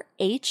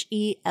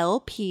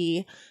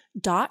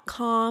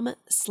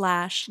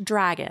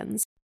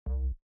betterhelp.com/dragons.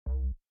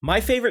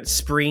 My favorite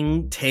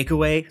spring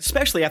takeaway,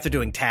 especially after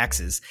doing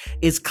taxes,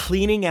 is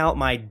cleaning out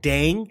my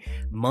dang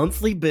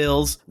monthly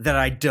bills that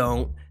I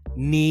don't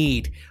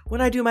need. When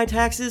I do my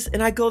taxes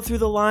and I go through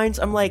the lines,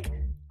 I'm like,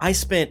 I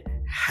spent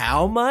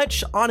how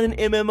much on an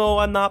MMO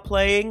I'm not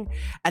playing?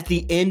 At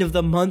the end of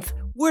the month,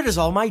 where does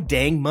all my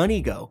dang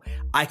money go?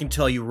 I can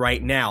tell you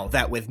right now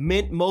that with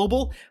Mint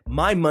Mobile,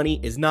 my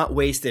money is not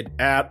wasted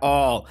at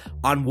all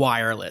on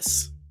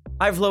wireless.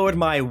 I've lowered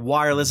my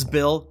wireless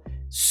bill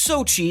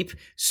so cheap,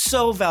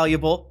 so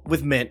valuable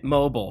with Mint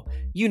Mobile.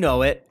 You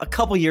know it. A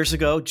couple years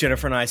ago,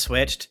 Jennifer and I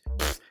switched.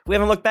 We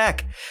haven't looked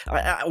back.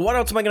 What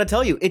else am I going to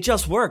tell you? It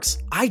just works.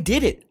 I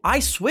did it. I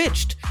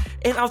switched.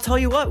 And I'll tell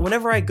you what,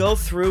 whenever I go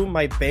through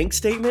my bank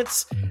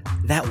statements,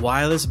 that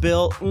wireless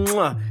bill,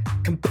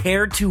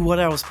 compared to what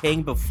I was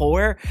paying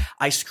before,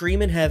 I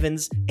scream in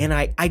heavens and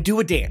I do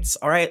a dance,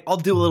 all right? I'll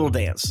do a little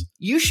dance.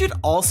 You should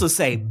also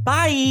say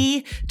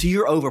bye to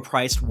your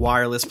overpriced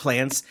wireless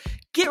plans.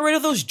 Get rid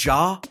of those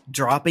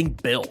jaw-dropping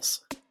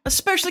bills,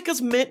 especially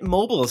because Mint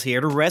Mobile is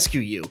here to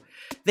rescue you.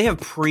 They have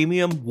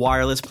premium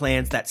wireless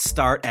plans that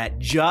start at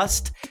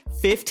just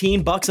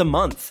 $15 a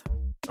month.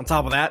 On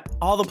top of that,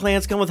 all the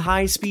plans come with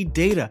high-speed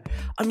data,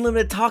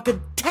 unlimited talk and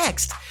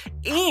text,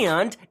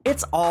 and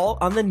it's all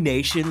on the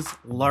nation's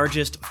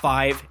largest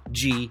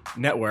 5G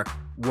network.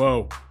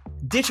 Whoa.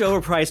 Ditch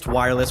overpriced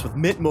wireless with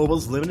Mint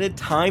Mobile's limited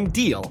time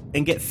deal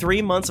and get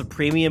 3 months of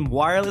premium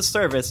wireless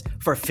service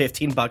for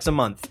 $15 a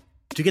month.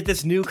 To get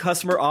this new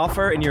customer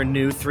offer and your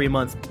new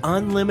 3-month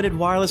unlimited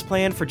wireless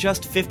plan for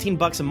just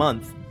 $15 a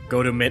month,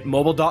 go to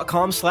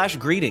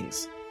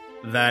mintmobile.com/greetings.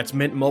 That's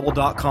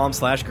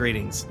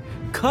mintmobile.com/greetings.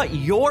 Cut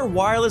your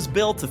wireless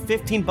bill to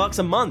 $15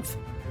 a month.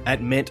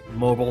 at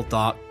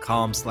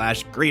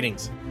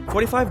mintmobile.com/greetings.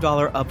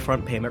 $45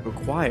 upfront payment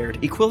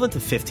required, equivalent to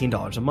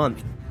 $15 a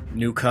month.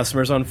 New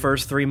customers on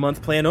first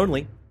 3-month plan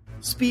only.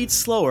 Speed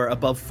slower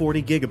above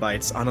 40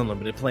 gigabytes on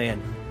unlimited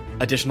plan.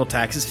 Additional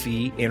taxes,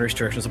 fee, and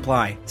restrictions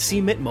apply.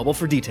 See Mint Mobile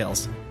for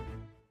details.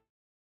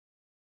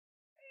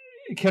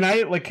 Can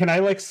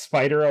I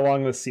spider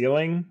along the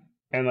ceiling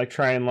and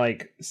try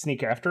and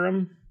sneak after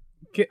him?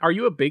 Are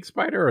you a big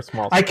spider or a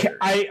small spider?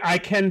 I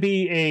can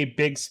be a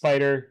big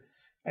spider,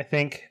 I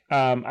think.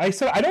 I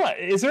don't.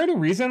 Is there any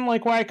reason why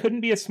I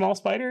couldn't be a small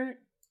spider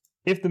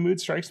if the mood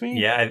strikes me?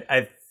 Yeah,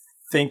 I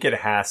think it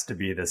has to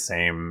be the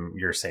same.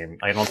 Your same.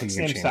 I don't think you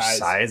can change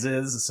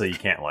sizes, so you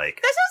can't This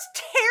is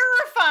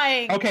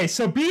terrifying. Okay,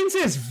 so Beans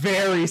is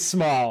very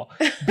small.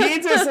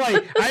 Beans is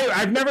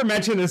I've never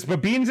mentioned this,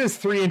 but Beans is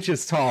 3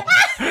 inches tall.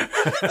 He's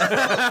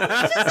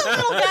just a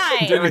little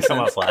guy. Didn't come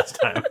up last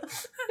time.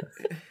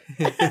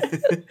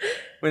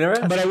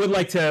 But I would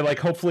like to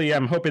hopefully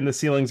I'm hoping the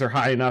ceilings are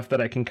high enough that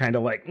I can kind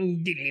of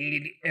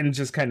and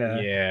just kind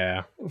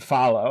of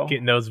follow.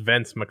 Getting those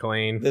vents,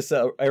 McLean. This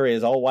area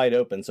is all wide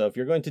open, so if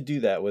you're going to do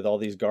that with all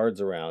these guards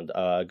around,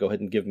 go ahead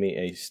and give me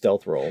a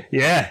stealth roll.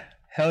 Yeah,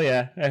 hell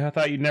yeah. I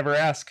thought you'd never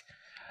ask.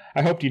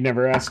 I hoped you'd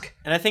never ask.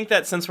 And I think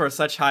that since we're at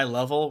such high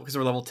level, because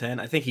we're level 10,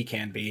 I think he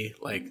can be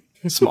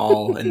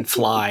small and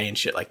fly and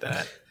shit like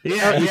that.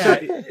 Yeah.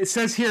 It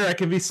says here I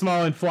can be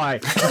small and fly.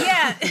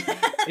 Yeah.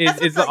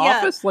 Is the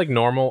office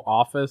normal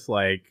office,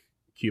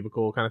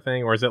 cubicle kind of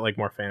thing, or is it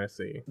more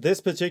fantasy?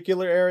 This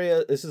particular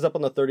area, this is up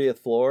on the 30th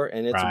floor,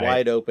 and it's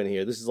wide open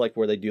here. This is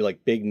where they do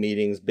big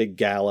meetings, big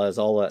galas,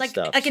 all that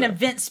stuff. Like an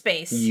event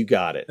space. You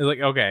got it.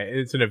 Okay,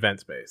 it's an event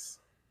space.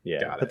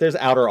 Yeah, but there's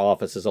outer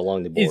offices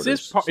along the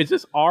borders. Is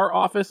this our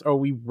office, or are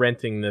we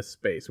renting this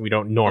space? We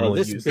don't normally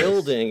use this. This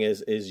building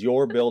is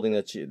your building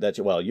that you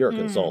you're a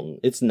consultant.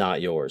 It's not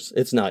yours.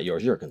 It's not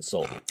yours. You're a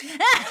consultant.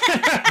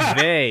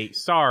 They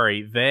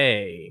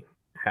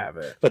have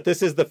it. But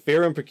this is the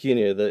Fair and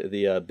Pecunia,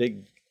 the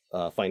big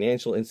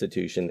financial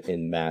institution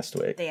in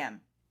Mastwick.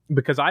 Damn.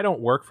 Because I don't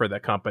work for the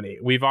company.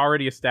 We've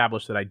already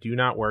established that I do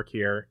not work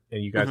here,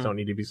 and you guys don't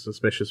need to be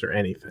suspicious or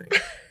anything.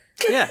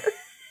 Yeah.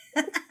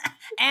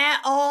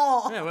 At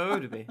all. Yeah, what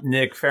would it be?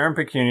 Nick, Fair and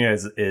Pecunia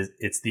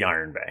it's the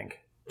Iron Bank.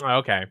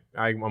 Okay,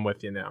 I'm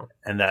with you now.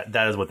 And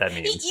that is what that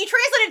means. You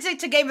translated it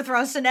to Game of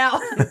Thrones, so now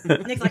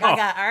Nick's like, I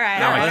got all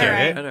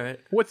right.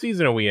 What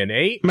season are we in?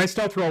 8? My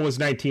stealth roll was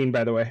 19,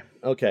 by the way.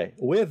 Okay,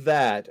 with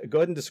that, go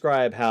ahead and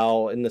describe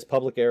how in this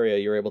public area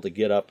you're able to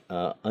get up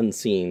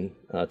unseen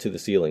to the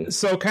ceiling.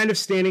 So, kind of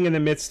standing in the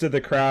midst of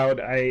the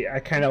crowd,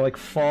 I kind of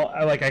fall.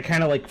 I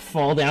kind of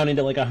fall down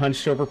into a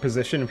hunched over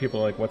position, and people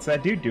are like, "What's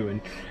that dude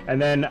doing?"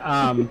 And then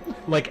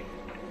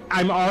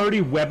I'm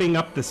already webbing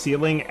up the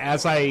ceiling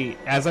as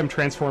I'm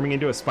transforming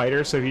into a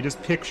spider. So if you just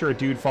picture a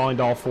dude falling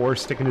to all fours,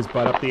 sticking his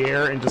butt up the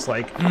air, and just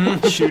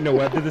shooting a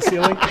web to the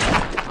ceiling.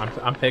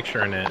 I'm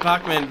picturing it.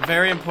 Bachman,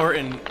 very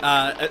important.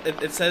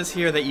 It says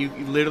here that you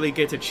literally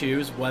get to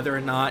choose whether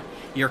or not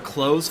your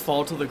clothes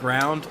fall to the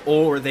ground,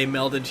 or they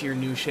meld into your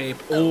new shape,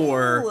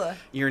 or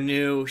your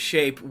new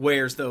shape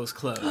wears those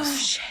clothes. Oh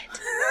shit.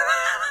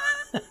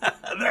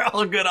 They're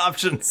all good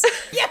options.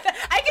 Yeah,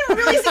 I can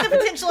really see the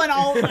potential in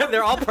all of them.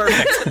 They're all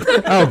perfect.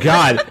 Oh,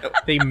 God.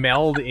 They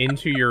meld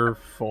into your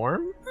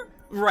form?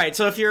 Right,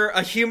 so if you're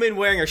a human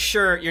wearing a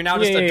shirt, you're now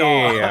just a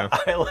dog. Yeah.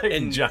 I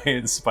like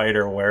giant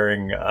spider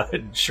wearing a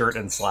shirt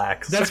and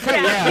slacks. That's kind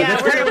of,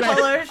 that's wearing kind of a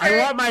polo shirt.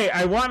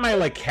 I want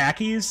my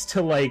khakis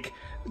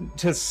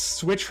to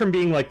switch from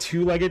being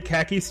 2-legged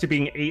khakis to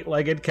being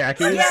 8-legged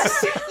khakis.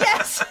 Yes.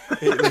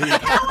 I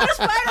want a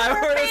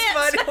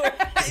spider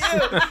pants.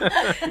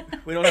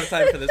 We don't have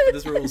time for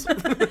this rules.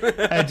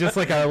 And just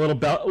a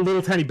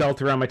little tiny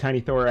belt around my tiny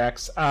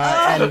thorax.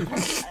 I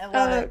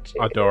love it.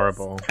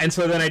 Adorable. And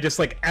so then I just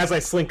as I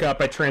slink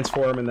up, I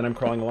transform, and then I'm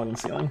crawling along the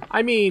ceiling.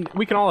 I mean,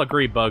 we can all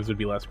agree bugs would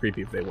be less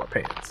creepy if they wore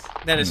pants.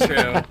 That is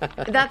true.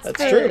 That's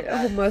true.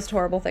 The most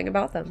horrible thing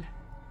about them.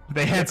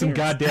 They had some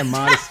goddamn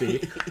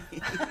modesty.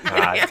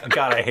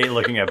 God, I hate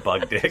looking at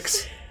bug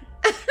dicks.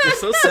 They're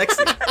so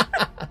sexy.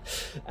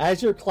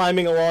 As you're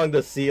climbing along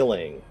the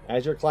ceiling,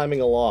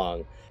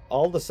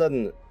 all of a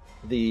sudden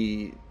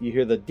you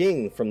hear the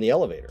ding from the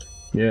elevator.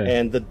 Yeah.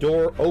 And the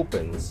door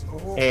opens,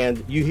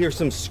 and you hear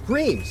some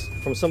screams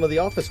from some of the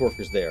office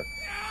workers there.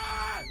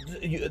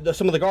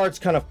 Some of the guards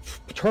kind of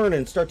turn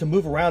and start to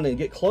move around and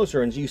get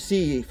closer, and you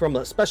see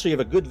especially you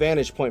have a good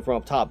vantage point from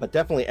up top, but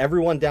definitely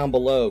everyone down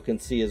below can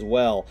see as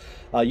well.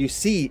 You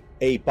see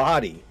a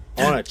body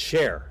on a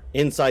chair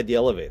inside the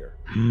elevator.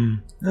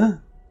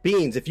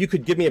 Beans, if you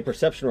could give me a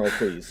perception roll,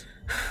 please.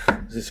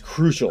 This is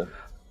crucial.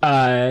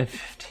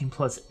 15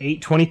 plus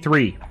 8,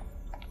 23.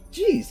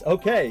 Jeez,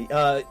 okay.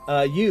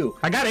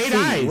 I got 8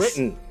 eyes.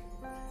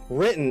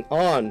 Written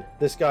on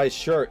this guy's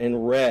shirt in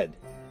red.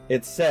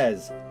 It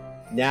says,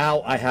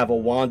 "Now I have a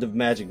wand of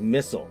magic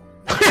missile.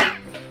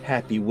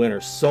 Happy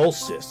winter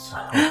solstice."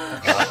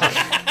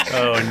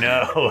 Oh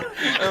no!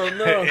 Oh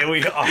no!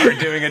 We are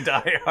doing a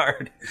Die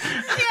Hard.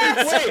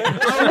 Wait,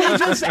 are we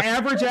just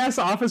average ass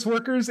office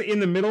workers in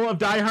the middle of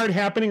Die Hard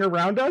happening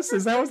around us?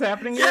 Is that what's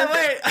happening here? Yeah,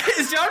 wait.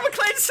 Is John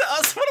McClane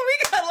us? What do we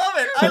got? I love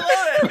it. I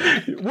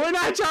love it. We're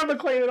not John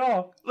McClane at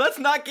all. Let's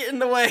not get in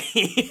the way.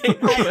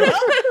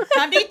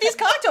 Time to eat these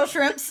cocktail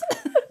shrimps.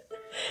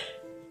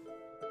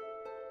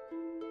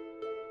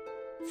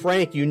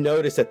 Frank, you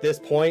notice at this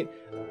point,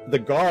 the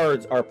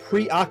guards are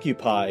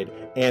preoccupied,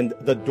 and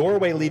the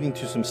doorway leading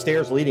to some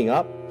stairs leading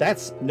up,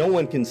 no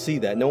one can see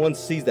that. No one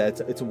sees that.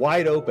 It's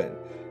wide open.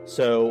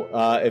 So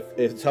if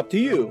it's up to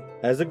you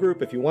as a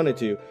group, if you wanted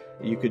to,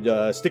 you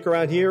could stick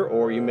around here,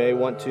 or you may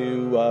want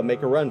to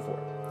make a run for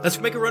it. Let's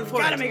make a run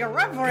for it. Gotta make a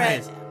run for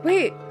it.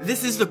 Wait.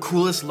 This is the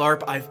coolest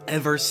LARP I've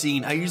ever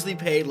seen. I usually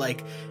pay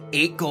like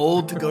 8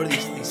 gold to go to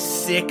these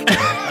sick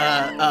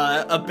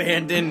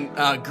abandoned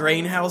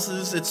grain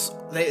houses.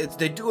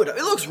 They do it.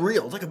 It looks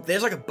real.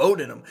 There's like a boat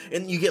in them,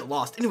 and you get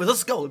lost. Anyway,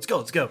 let's go.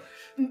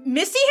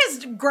 Misty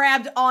has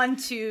grabbed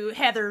onto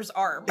Heather's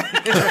arm.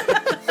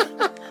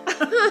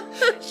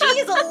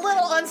 She's a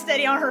little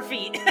unsteady on her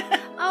feet.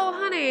 Oh,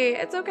 honey,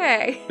 it's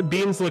okay.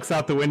 Beans looks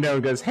out the window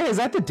and goes, "Hey, is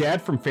that the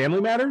dad from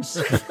Family Matters?"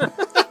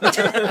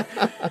 I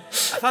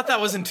thought that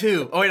was in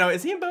 2. Oh wait, no,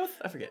 is he in both?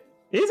 I forget.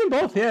 He's in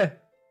both, yeah.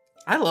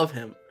 I love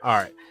him. All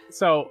right.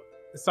 So,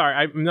 sorry,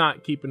 I'm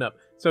not keeping up.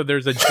 So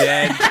there's a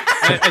dead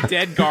a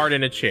dead guard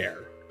in a chair.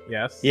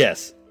 Yes?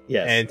 Yes.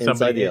 And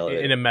somebody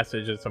in a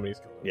message that somebody's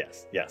calling.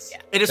 Yes. Yeah.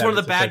 It is one of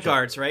the bad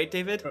guards, right,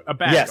 David? A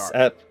bad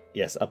guard.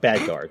 Yes, a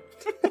bad guard.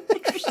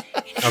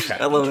 Okay.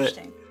 I love it.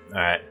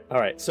 All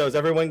right. So is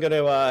everyone going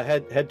to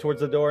head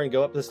towards the door and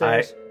go up the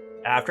stairs?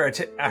 After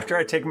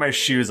I take my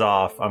shoes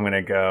off, I'm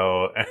gonna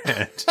go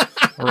and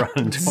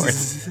run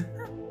towards.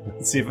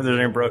 See if there's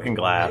any broken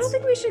glass. I don't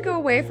think we should go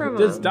away from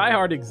Does him. Die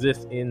Hard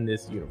exist in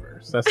this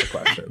universe? That's the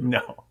question.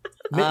 No.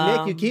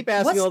 Nick, you keep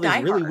asking all these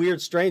Die really Hard?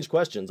 weird, strange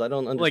questions. I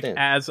don't understand.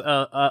 As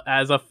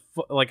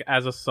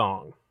a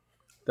song.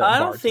 I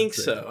don't think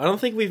so. I don't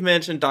think we've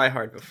mentioned Die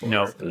Hard before.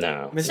 No.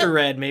 Mr.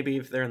 Red, maybe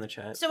if they're in the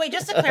chat. So wait,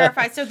 just to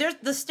clarify, so there's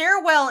the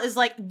stairwell is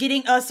like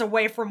getting us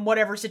away from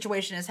whatever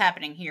situation is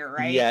happening here,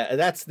 right? Yeah,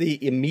 that's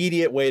the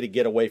immediate way to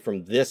get away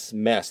from this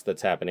mess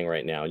that's happening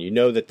right now. And you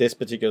know that this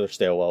particular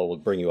stairwell will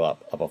bring you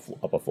up a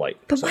flight.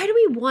 But why do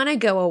we want to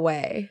go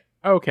away?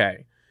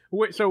 Okay.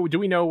 So do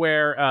we know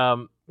where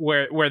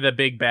the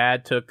big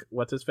bad took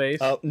what's his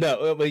face?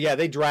 No, but yeah,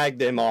 they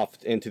dragged him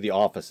off into the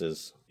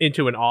offices.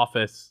 Into an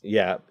office.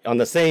 Yeah, on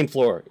the same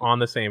floor. On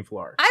the same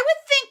floor. I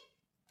would think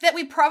that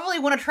we probably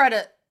want to try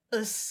to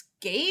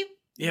escape.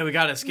 Yeah, we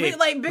gotta escape.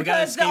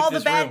 Because all the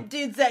bad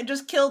dudes that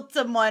just killed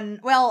someone.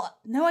 Well,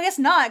 no, I guess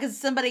not, because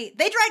they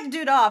dragged a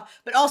dude off,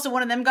 but also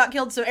one of them got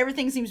killed, so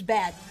everything seems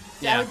bad.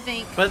 So Yeah. I would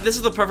think. But this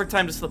is the perfect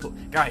time to slip.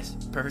 Guys,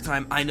 perfect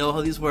time. I know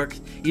how these work.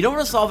 You don't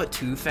want to solve it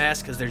too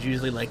fast because there's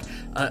usually like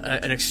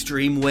an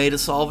extreme way to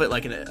solve it,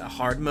 like in a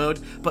hard mode.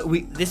 But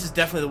this is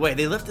definitely the way.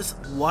 They left this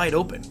wide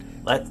open.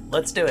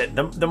 Let's do it.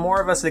 The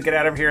more of us that get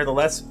out of here, the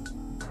less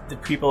the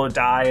people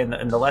die,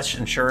 and the less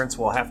insurance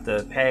we'll have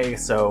to pay.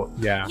 So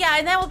yeah,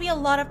 and that will be a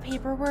lot of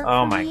paperwork.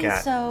 Oh for my me,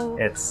 god! So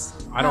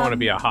I don't want to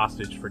be a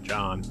hostage for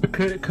John.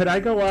 Could I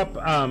go up?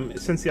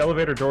 Since the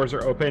elevator doors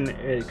are open,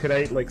 could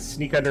I like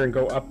sneak under and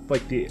go up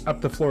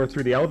up the floor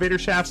through the elevator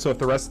shaft? So if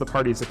the rest of the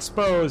party is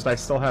exposed, I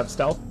still have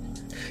stealth.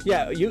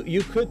 Yeah,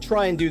 you could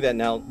try and do that.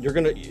 Now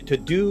to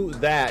do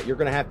that, you're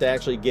gonna have to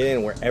actually get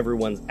in where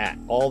everyone's at.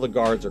 All the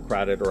guards are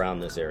crowded around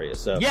this area.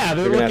 So yeah,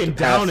 they're looking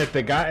down at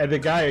the guy.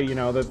 They'd be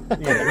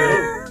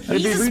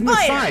reading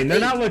the sign. They're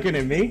not looking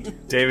at me.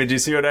 David, do you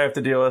see what I have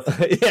to deal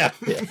with? yeah.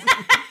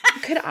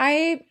 Could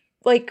I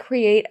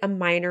create a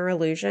minor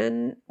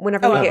illusion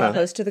whenever we get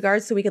close to the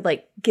guards so we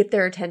could get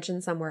their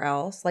attention somewhere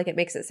else? Like it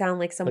makes it sound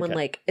like someone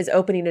is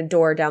opening a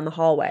door down the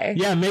hallway.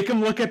 Yeah, make them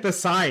look at the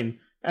sign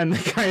and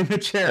the guy in the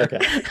chair. Okay.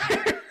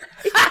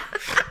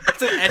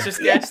 It's an etch a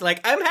sketch.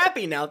 Like I'm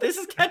happy now. This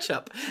is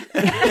ketchup.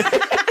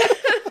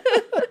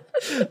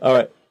 All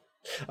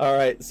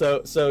right.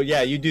 So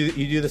yeah, you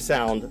do the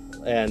sound,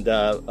 and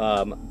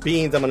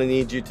Beans, I'm gonna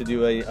need you to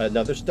do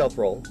another stealth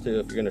roll if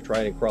you're gonna try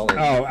and crawl in.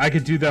 Oh, I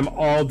could do them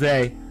all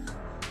day.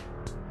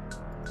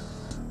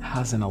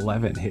 How's an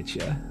 11 hit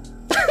you?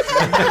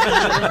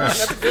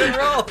 That's a good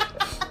roll.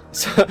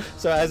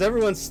 So as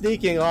everyone's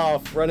sneaking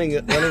off, running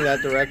that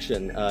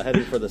direction,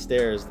 heading for the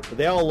stairs,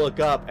 they all look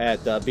up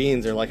at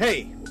Beans. They're like,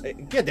 "Hey,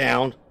 get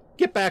down,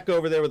 get back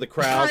over there with the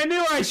crowd." I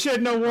knew I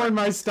shouldn't have worn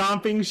my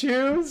stomping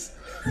shoes.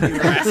 You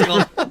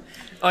rascal.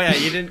 Oh yeah,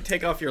 you didn't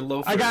take off your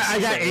loafers. I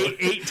got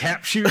eight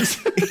tap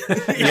shoes.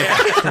 That's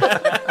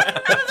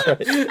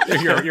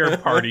right. Your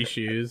party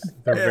shoes.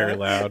 They're very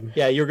loud.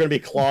 Yeah, you're going to be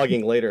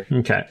clogging later.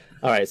 Okay.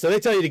 All right, so they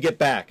tell you to get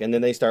back, and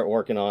then they start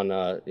working on,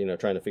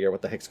 trying to figure out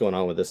what the heck's going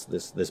on with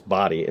this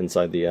body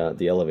inside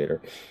the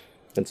elevator.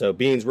 And so,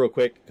 Beans, real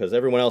quick, because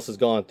everyone else has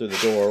gone through the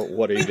door.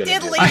 What are you going to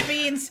do? We did leave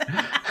Beans.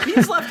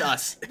 Beans left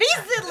us.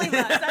 Beans did leave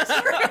us.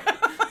 That's true.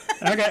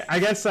 Okay, I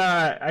guess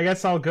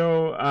I'll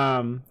go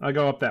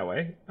up that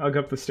way. I'll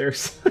go up the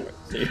stairs.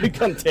 You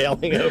come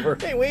tailing over.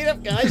 Hey, wait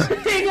up, guys.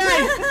 Hey,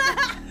 guys.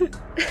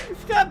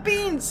 We've got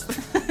Beans.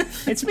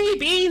 It's me,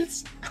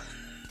 Beans.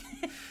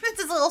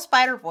 It's his little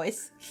spider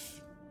voice.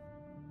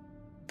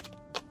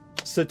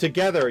 So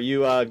together,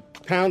 you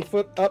pound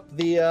foot up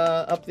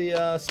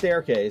the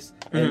staircase,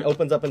 and it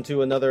opens up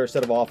into another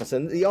set of offices.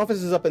 And the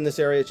offices up in this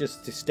area is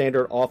just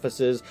standard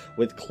offices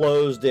with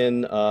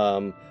closed-in.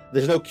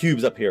 There's no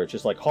cubes up here. It's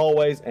just like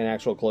hallways and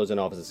actual closed-in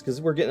offices.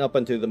 Because we're getting up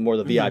into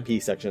the VIP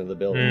section of the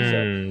building.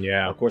 So,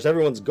 yeah. Of course,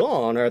 everyone's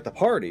gone or at the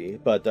party,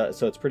 but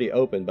so it's pretty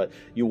open. But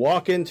you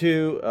walk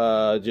into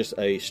just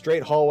a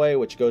straight hallway,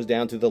 which goes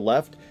down to the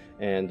left.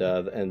 And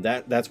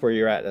that's where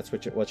you're at. That's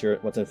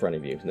what's in front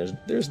of you. And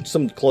there's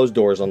some closed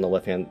doors on the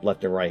left and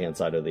right hand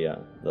side of the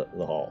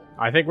hall.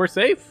 I think we're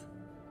safe.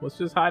 Let's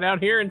just hide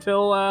out here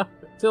until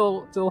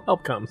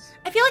help comes.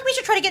 I feel like we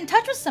should try to get in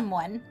touch with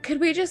someone. Could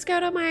we just go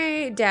to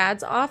my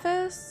dad's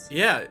office?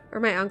 Yeah. Or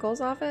my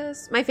uncle's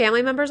office? My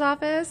family member's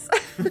office?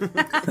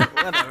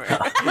 Whatever.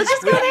 Let's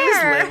just go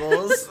there.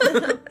 Labels.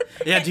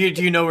 Yeah. Do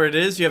you know where it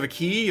is? Do you have a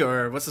key,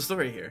 or what's the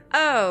story here?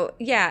 Oh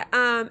yeah.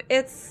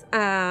 It's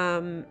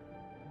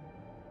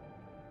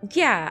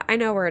Yeah, I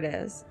know where it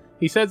is.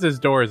 He says his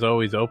door is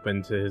always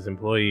open to his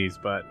employees,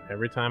 but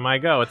every time I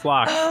go, it's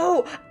locked.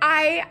 Oh,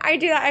 I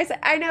do that. I say,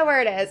 I know where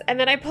it is. And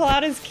then I pull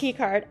out his key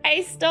card.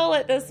 I stole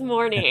it this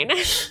morning.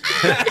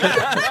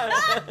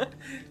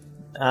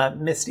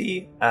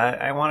 Misty,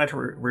 I wanted to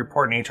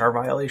report an HR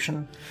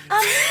violation.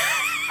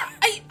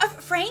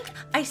 Frank,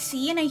 I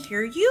see and I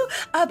hear you,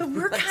 but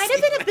we're kind of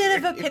in a bit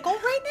of a pickle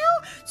right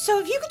now. So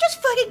if you could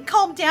just fucking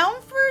calm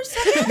down for a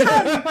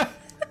second.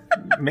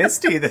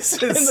 Misty,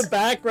 this is... In the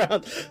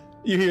background,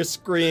 you hear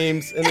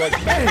screams and like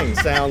bang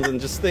sounds and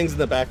just things in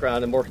the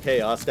background and more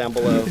chaos down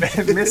below.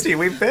 Misty,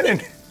 we've been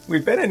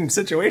in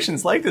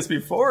situations like this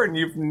before, and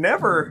you've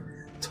never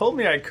told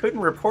me I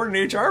couldn't report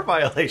an HR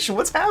violation.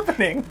 What's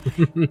happening?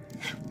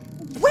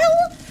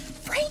 Well,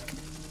 Frank,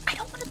 I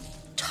don't want to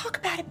talk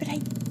about it, but I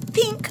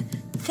think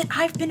that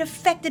I've been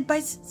affected by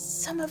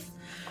some of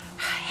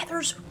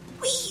Heather's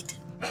weed.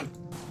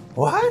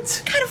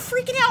 What? I'm kind of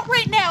freaking out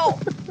right now.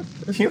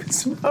 You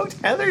smoked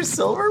Heather's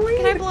silverweed?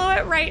 Can I blow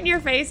it right in your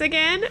face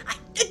again?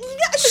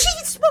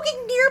 She's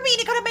smoking near me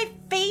and it got on my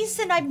face,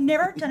 and I've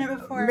never done it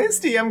before.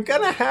 Misty, I'm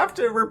gonna have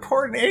to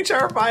report an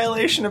HR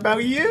violation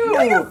about you.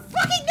 No, you're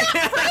fucking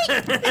not,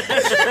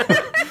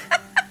 Frank!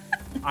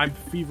 I'm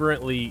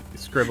fervently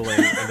scribbling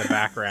in the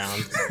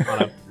background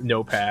on a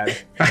notepad.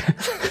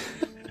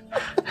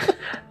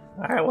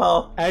 All right,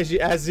 well, as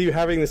you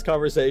having this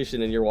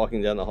conversation and you're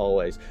walking down the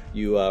hallways,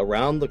 you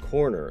round the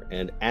corner,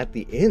 and at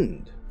the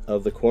end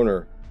of the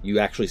corner, you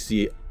actually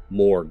see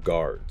more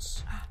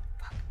guards.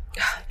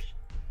 God.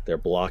 They're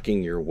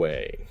blocking your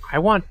way.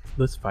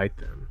 Let's fight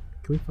them.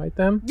 Can we fight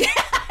them?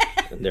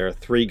 And there are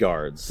 3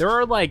 guards. There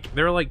are like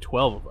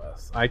 12 of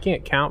us. I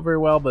can't count very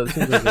well, but it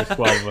seems like there's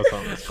 12 of us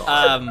on this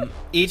call.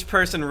 Each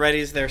person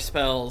readies their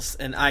spells,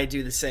 and I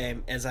do the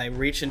same as I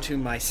reach into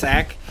my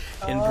sack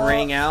and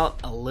bring out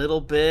a little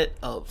bit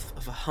of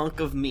a hunk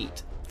of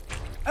meat.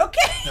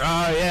 Okay.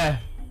 Oh, yeah.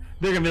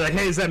 They're going to be like,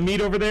 hey, is that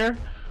meat over there?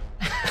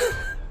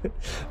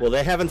 Well,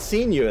 they haven't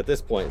seen you at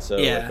this point, so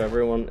yeah.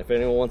 if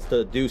anyone wants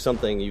to do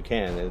something, you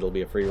can, and it'll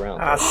be a free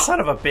round. Son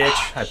of a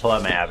bitch. I pull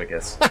out my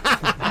abacus.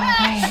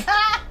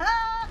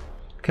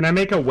 Can I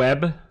make a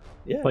web?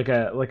 Yeah. Like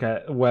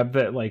a web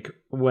that, like,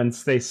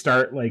 once they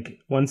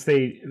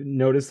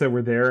notice that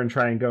we're there and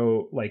try and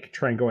go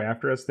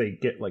after us, they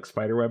get like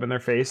spider web in their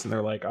face and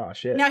they're like, oh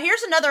shit. Now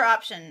here's another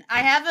option. I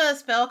have a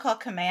spell called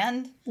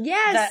Command.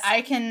 Yes. That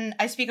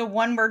I speak a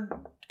one-word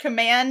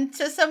command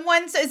to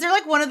someone. So is there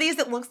like one of these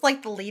that looks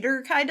like the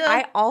leader kind of?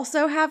 I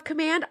also have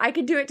command. I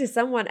could do it to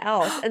someone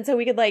else, and so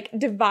we could like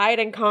divide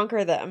and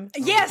conquer them.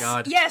 Yes,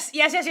 yes.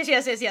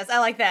 I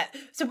like that.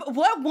 So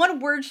what one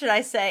word should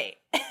I say?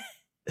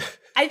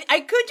 I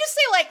could just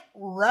say like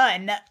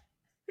run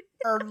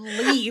or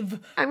leave.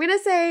 I'm gonna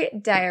say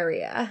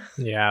diarrhea.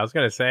 Yeah, I was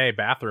gonna say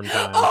bathroom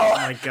time. Oh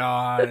my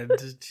god.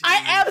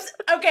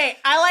 Okay,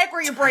 I like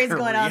where your brain's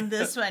going on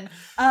this one.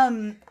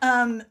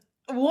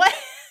 What?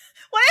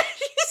 Why did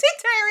you say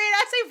diarrhea and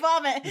I say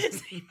vomit?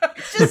 So you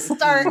just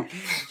start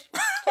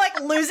like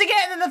losing it,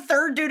 and then the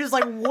third dude is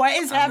like, "What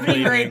is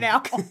happening right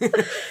now?"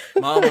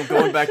 Mom, I'm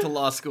going back to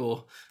law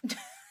school.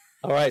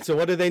 All right, so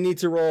what do they need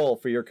to roll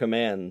for your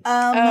command?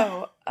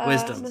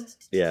 Wisdom.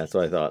 Yeah, that's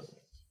what I thought.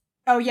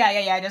 Oh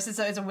yeah. Just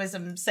it's a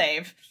wisdom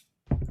save.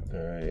 All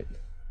right.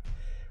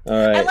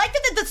 I like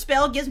that the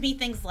spell gives me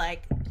things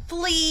like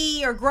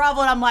flee or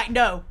grovel, and I'm like,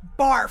 no,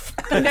 barf.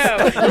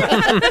 No.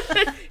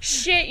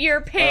 Shit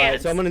your pants. All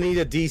right, so I'm going to need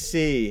a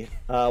DC.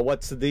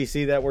 What's the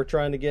DC that we're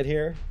trying to get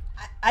here?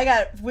 I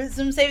got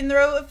wisdom saving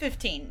throw of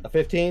 15. A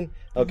 15?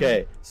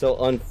 Okay,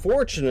 so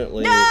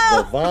unfortunately,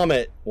 No! the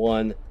vomit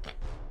one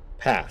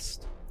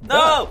passed.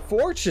 No! But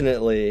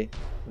fortunately,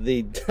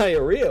 the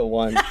diarrhea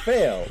one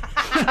failed.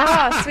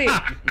 Ah, sweet.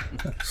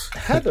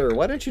 Heather,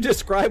 why don't you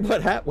describe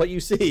what you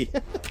see?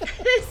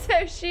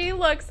 So she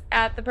looks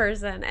at the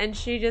person and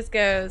she just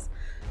goes,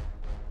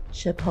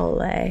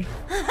 Chipotle.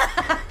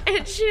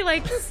 And she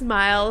like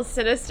smiles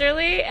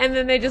sinisterly, and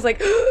then they just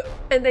like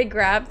and they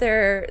grab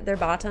their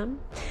bottom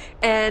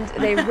and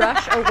they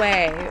rush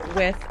away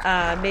with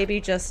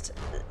maybe just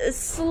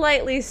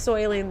slightly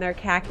soiling their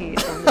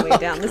khakis on the way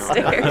down the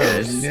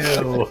stairs.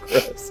 No.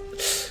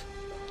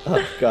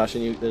 Oh gosh,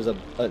 and there's an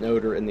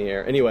odor in the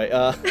air. Anyway,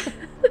 all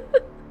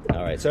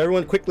right, so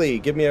everyone quickly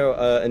give me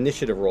a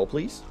initiative roll,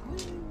 please.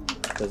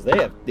 Because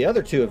the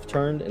other two have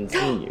turned and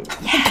seen you.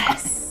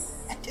 Yes!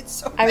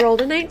 I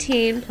rolled a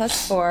 19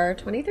 plus 4,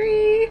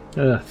 23.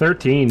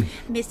 13.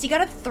 Misty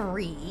got a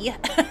 3.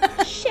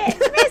 Shit,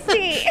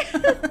 Misty!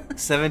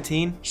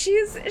 17.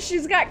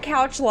 She's got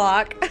couch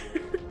lock.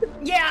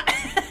 Yeah.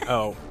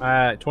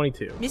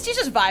 22. Misty's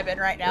just vibing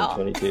right now.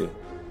 22.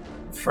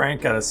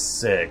 Frank got a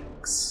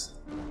 6.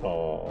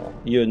 Oh,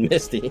 you and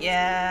Misty.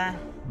 Yeah.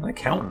 I'm an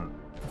accountant.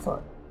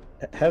 Fuck.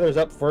 Heather's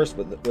up first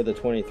with a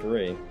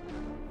 23.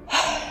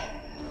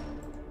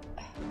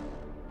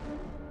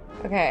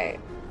 Okay.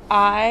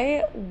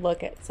 I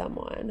look at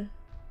someone.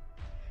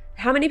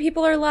 How many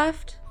people are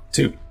left?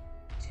 2.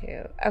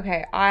 2.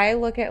 Okay, I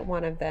look at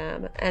one of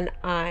them and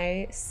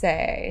I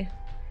say,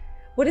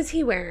 "What is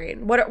he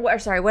wearing? What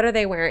are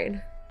they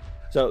wearing?"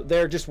 So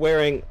they're just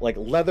wearing like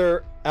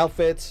leather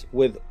outfits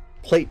with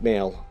plate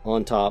mail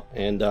on top,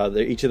 and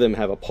each of them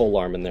have a pole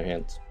arm in their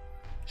hands.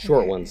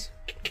 Short ones.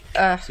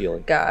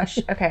 Ceiling. Gosh.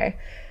 Okay.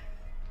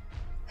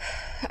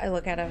 I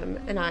look at him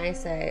and I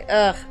say,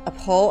 "Ugh, a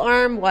pole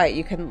arm? What?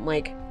 You couldn't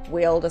like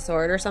wield a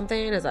sword or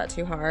something? Is that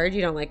too hard?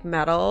 You don't like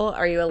metal?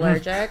 Are you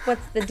allergic?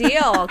 What's the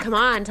deal? Come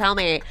on, tell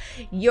me.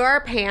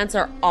 Your pants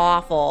are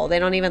awful. They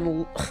don't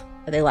even...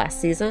 Are they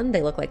last season?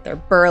 They look like they're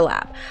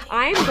burlap.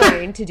 I'm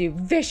going to do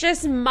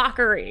vicious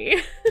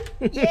mockery."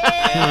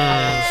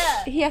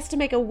 Yeah! He has to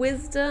make a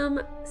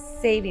wisdom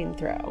saving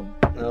throw.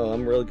 Oh,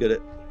 I'm real good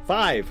at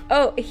 5.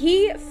 Oh,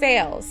 he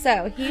fails.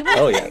 So he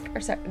will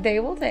they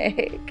will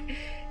take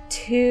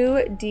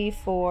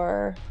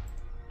 2d4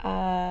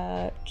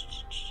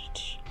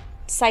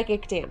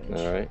 psychic damage.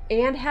 All right.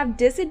 And have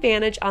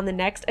disadvantage on the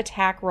next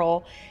attack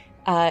roll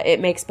it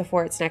makes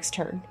before its next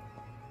turn.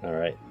 All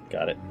right,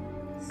 got it.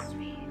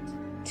 Sweet.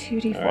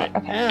 2d4. All right.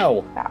 Okay.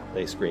 Ow! Wow.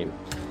 They scream.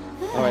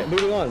 All right,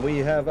 moving on. We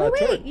have... Oh, wait,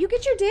 Tord. you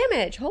get your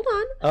damage. Hold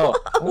on. Oh.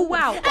 Oh,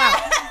 wow.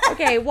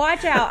 Okay,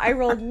 watch out. I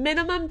rolled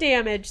minimum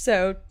damage,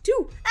 so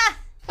 2.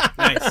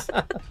 Nice.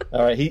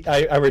 All right,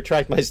 I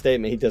retract my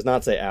statement. He does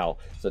not say ow.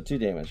 So 2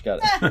 damage.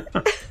 Got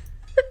it.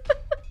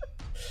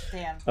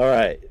 Damn. All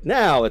right,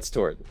 now it's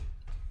Tord.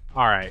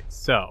 All right,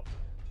 so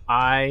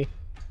I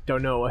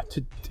don't know what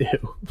to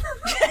do.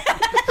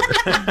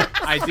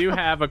 I do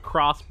have a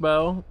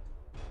crossbow.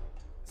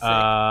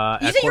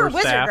 You say you're a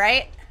wizard,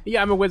 right?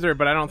 Yeah, I'm a wizard,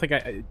 but I don't think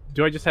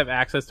do I just have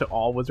access to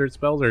all wizard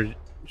spells, or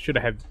should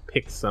I have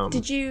picked some?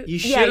 Did you? You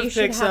yeah, should you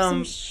should pick have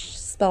some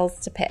spells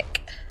to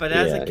pick. But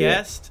as a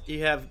guest,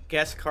 you have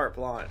guest carte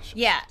blanche.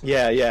 Yeah.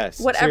 Yeah.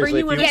 Whatever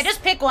you want. Yeah,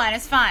 just pick one.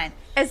 It's fine.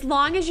 As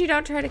long as you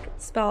don't try to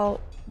spell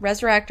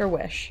resurrect or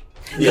wish.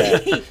 Yeah.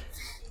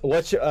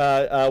 What's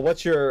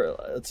your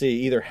let's see,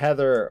 either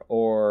Heather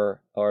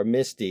or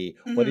Misty,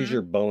 what is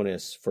your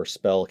bonus for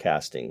spell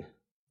casting?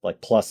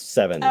 Like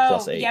 +7,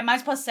 +8. Yeah,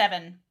 mine's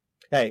 +7.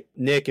 Hey,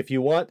 Nick, if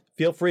you want,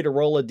 feel free to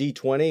roll a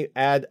d20,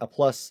 add a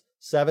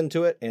 +7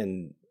 to it,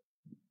 and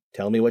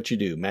tell me what you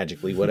do,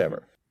 magically,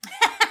 whatever.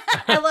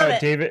 I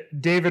love it.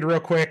 David,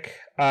 real quick,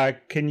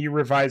 can you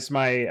revise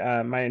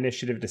my my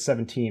initiative to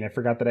 17? I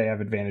forgot that I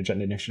have advantage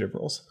on initiative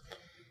rolls.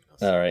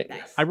 All right.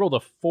 Nice. I rolled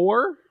a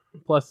 4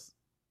 plus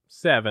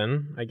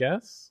 7, I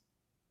guess.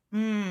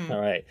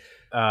 All right.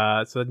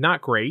 So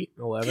not great.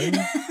 11.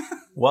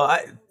 Well,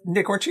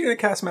 Nick, weren't you going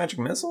to cast Magic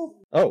Missile?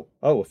 Oh,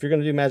 if you're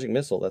going to do Magic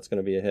Missile, that's going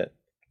to be a hit.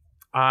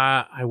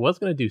 I was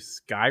gonna do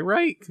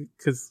Skywrite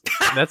because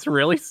that's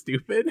really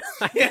stupid.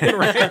 I didn't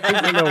write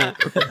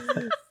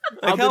anything.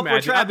 I'll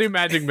do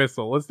Magic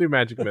Missile. Let's do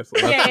Magic Missile.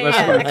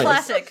 Yeah, the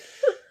classic.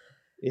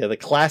 Yeah, the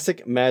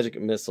classic Magic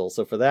Missile.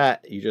 So for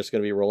that, you're just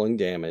going to be rolling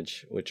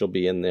damage, which will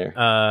be in there.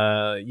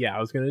 Yeah, I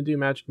was gonna do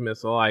Magic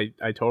Missile. I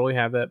totally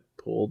have that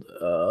pulled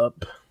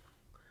up.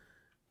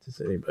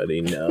 Does anybody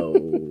know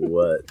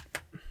what?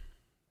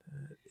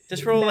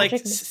 Just roll like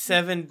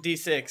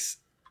 7d6.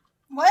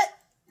 What?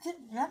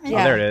 Oh,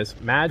 there it is.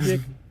 Magic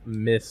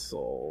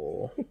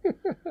Missile.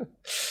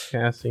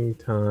 Casting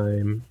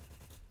time.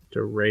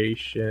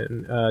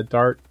 Duration. A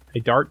dart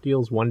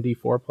deals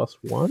 1d4 plus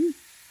 1?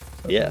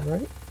 Yeah.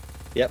 Right?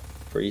 Yep,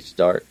 for each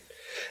dart.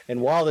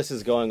 And while this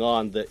is going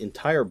on, the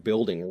entire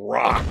building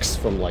rocks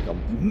from like a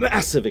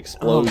massive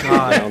explosion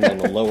down on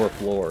the lower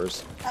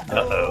floors.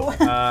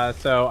 Uh-oh.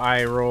 So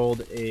I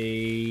rolled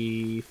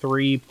a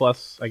 3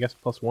 plus, I guess,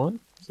 plus 1.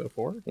 So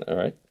 4. All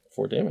right.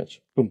 4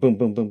 damage. Boom, boom,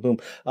 boom, boom, boom.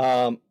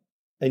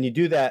 And you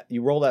do that.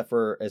 You roll that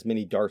for as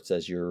many darts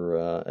as you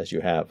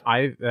have.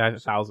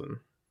 1,000.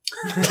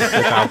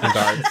 1,000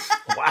 darts.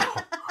 Wow.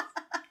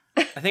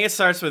 I think it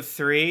starts with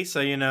 3,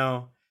 so you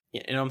know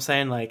what I'm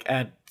saying? Like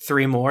add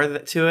 3 more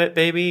to it,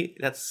 baby.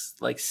 That's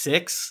like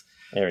 6.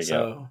 There we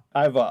go.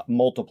 I've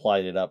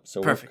multiplied it up,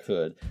 so perfect.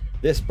 We're good.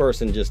 This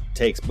person just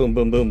takes boom,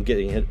 boom, boom,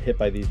 getting hit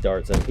by these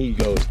darts, and he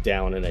goes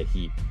down in a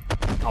heap.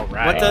 All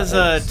right. What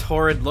does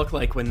Torrid look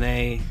like when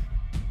they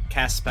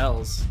cast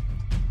spells?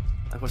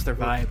 Like, what's their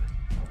vibe?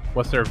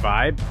 What's their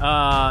vibe?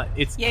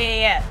 It's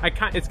yeah.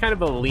 It's kind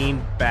of a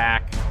lean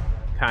back,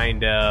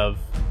 kind of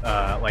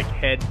like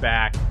head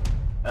back,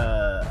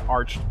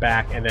 arched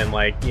back, and then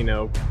like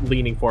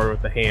leaning forward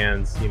with the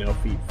hands,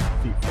 feet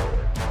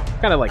forward,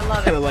 kind of like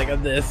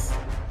this.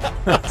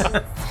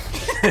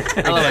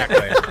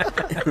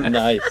 Exactly.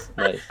 Nice.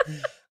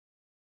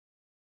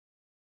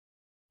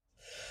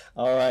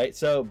 All right,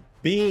 so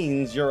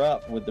Beans, you're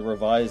up with the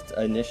revised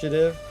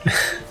initiative,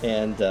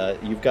 and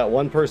you've got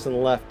one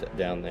person left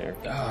down there.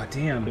 Oh,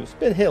 damn. Who's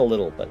been hit a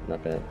little, but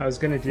not bad. I was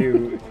going to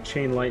do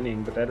Chain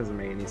Lightning, but that doesn't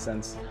make any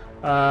sense.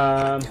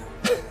 Fuck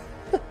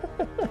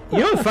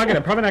it,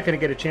 I'm probably not going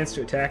to get a chance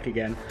to attack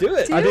again. Do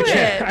it. I do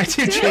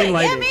Chain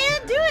Lightning. Yeah,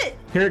 man, do it.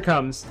 Here it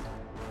comes.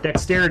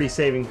 Dexterity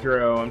saving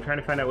throw. I'm trying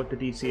to find out what the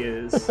DC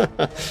is.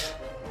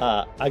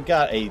 I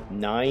got a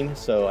 9,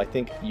 so I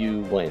think you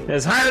win.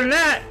 It's higher than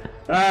that!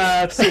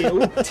 Let's see.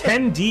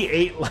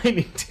 10d8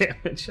 lightning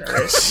damage. All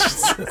right.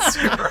 Jesus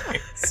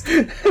Christ.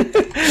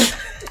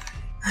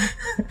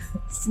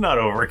 It's not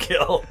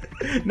overkill.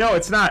 No,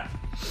 it's not.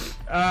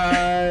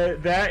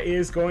 That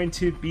is going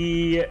to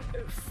be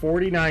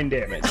 49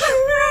 damage.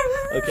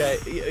 Okay,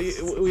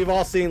 we've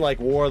all seen like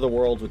War of the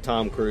Worlds with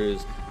Tom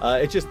Cruise.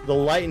 It's just the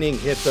lightning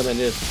hits him and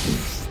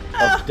is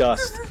of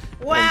dust.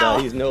 Wow.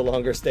 And he's no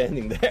longer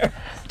standing there.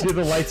 Do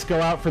the lights go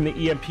out from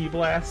the EMP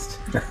blast?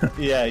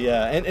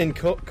 Yeah. And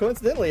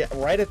coincidentally,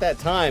 right at that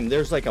time,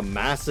 there's like a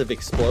massive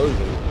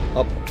explosion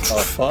up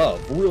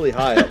above, really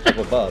high up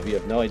above. You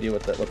have no idea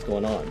what's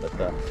going on, but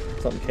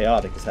something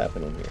chaotic is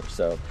happening here.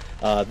 So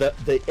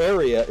the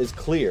area is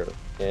clear,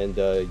 and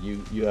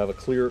you have a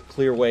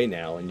clear way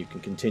now, and you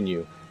can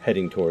continue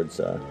heading towards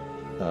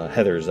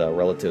Heather's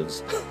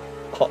relative's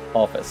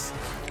office.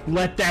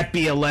 Let that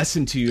be a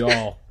lesson to you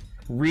all.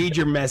 Read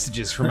your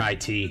messages from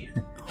IT.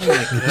 Oh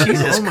my God.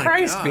 Jesus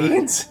Christ, God.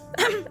 Beans.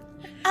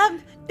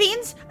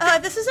 Beans,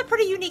 this is a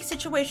pretty unique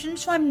situation,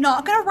 so I'm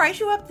not gonna rise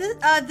you up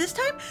this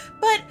time,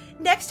 but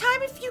next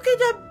time if you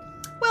could,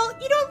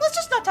 let's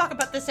just not talk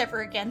about this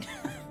ever again.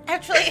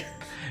 Actually.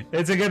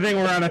 It's a good thing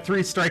we're on a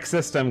 3-strike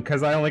system,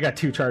 because I only got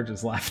 2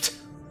 charges left.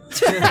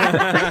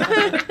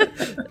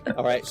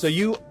 All right, so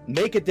you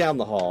make it down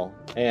the hall,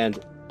 and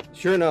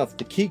sure enough,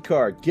 the key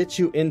card gets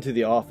you into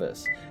the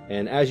office.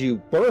 And as you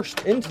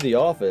burst into the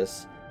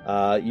office,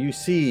 you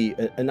see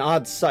an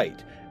odd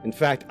sight. In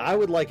fact, I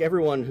would like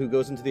everyone who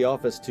goes into the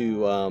office to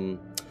go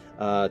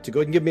ahead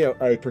and give me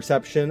a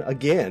perception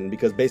again,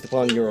 because based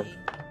upon your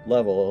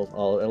level,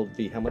 it'll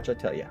be how much I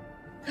tell you.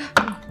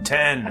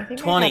 10.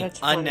 20.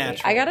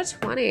 Unnatural. I got a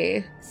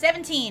 20.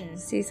 17.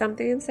 See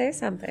something and say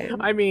something.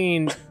 I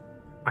mean,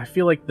 I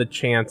feel like the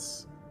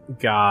chance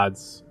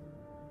gods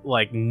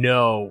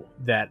know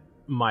that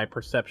my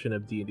perception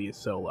of D&D is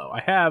so low.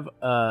 I have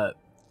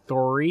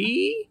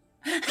 3.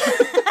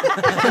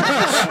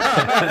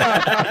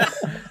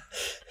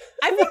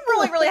 I've been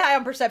really high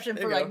on perception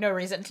for no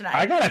reason tonight.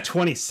 I got a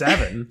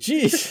 27.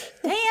 Jeez.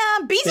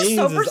 Damn, Beans is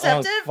so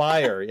perceptive. On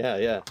fire.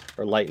 Yeah.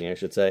 Or lightning, I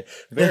should say.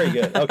 Very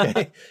good.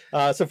 Okay.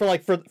 So for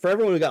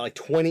everyone who got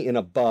 20 and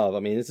above, I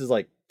mean, this is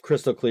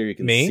crystal clear. You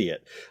can see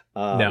it.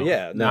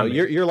 No.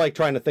 You're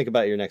trying to think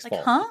about your next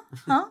fall.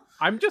 Huh?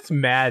 I'm just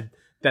mad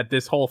that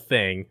this whole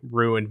thing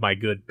ruined my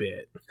good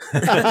bit.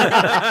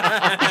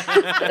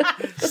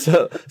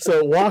 So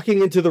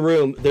walking into the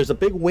room, there's a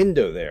big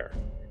window there,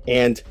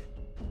 and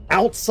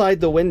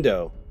outside the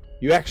window,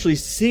 you actually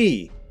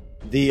see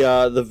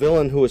the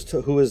villain who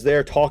was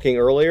there talking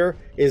earlier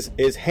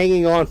is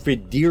hanging on for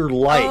dear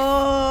life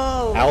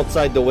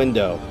outside the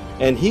window.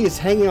 And he is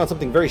hanging on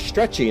something very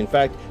stretchy. In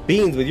fact,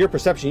 Beans, with your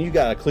perception, you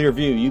got a clear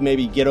view. You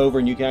maybe get over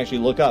and you can actually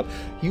look up.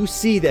 You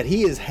see that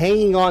he is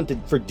hanging on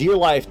for dear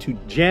life to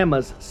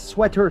Jamma's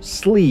sweater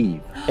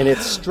sleeve. And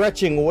it's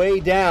stretching way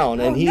down,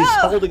 and he's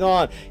holding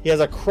on. He has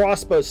a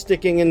crossbow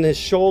sticking in his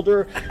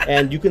shoulder,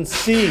 and you can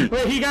see...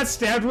 Wait, he got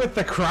stabbed with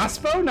the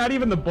crossbow? Not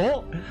even the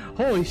bolt?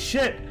 Holy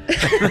shit.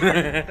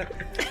 That's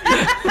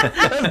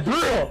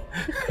brutal.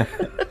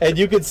 And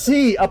you can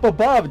see up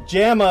above,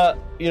 Jamma,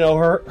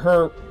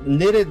 her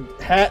knitted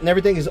hat and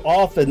everything is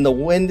off, and the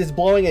wind is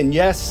blowing, and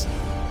yes,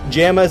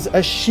 Jamma's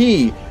a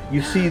she.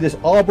 You see this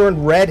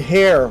auburn red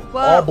hair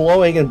all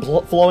blowing and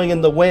flowing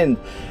in the wind,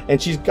 and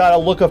she's got a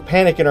look of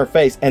panic in her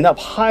face. And up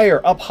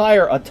higher,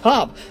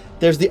 atop,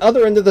 there's the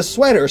other end of the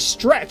sweater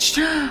stretched,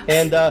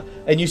 and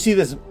you see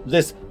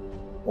this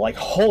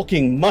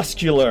hulking,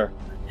 muscular,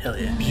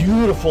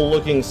 beautiful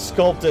looking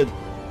sculpted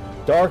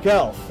dark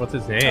elf. What's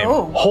his name?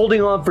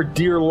 Holding on for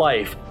dear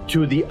life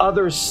to the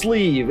other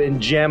sleeve in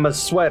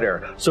Jamma's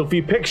sweater. So if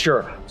you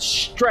picture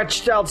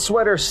stretched out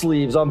sweater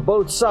sleeves on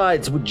both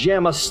sides with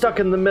Jamma stuck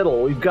in the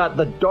middle, we've got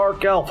the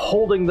dark elf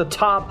holding the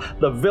top,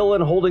 the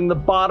villain holding the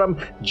bottom,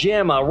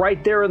 Jamma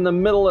right there in the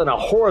middle in a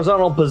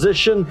horizontal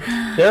position.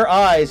 Their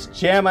eyes,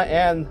 Jamma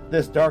and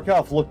this dark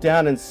elf, look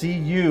down and see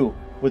you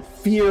with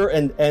fear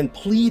and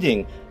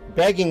pleading,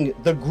 begging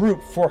the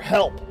group for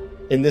help.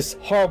 in this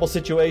horrible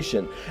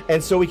situation.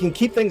 And so we can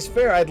keep things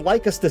fair, I'd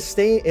like us to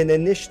stay in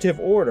initiative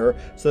order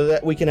so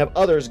that we can have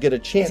others get a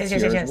chance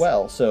here as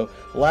well. So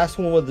the last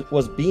one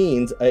was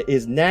Beans,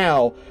 is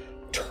now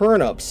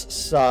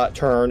Turnip's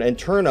turn. And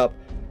Turnip,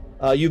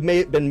 you've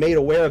been made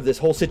aware of this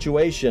whole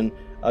situation.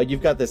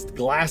 You've got this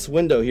glass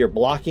window here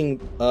blocking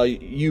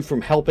you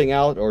from helping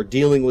out or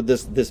dealing with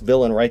this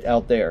villain right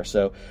out there.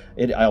 So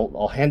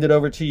I'll hand it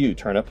over to you,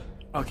 Turnip.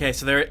 Okay,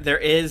 so there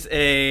is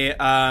a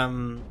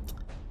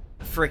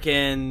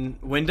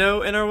freaking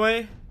window in our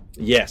way?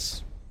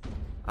 Yes.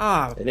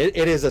 And it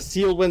is a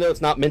sealed window.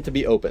 It's not meant to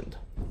be opened.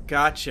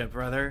 Gotcha,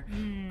 brother.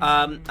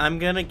 I'm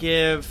gonna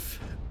give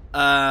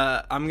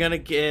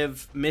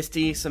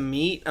Misty some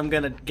meat. I'm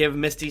gonna give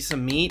Misty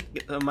some meat,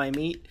 my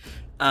meat.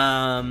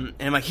 And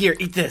I'm like, here,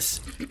 eat this.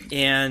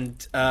 And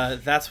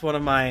that's one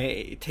of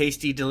my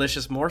tasty,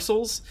 delicious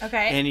morsels.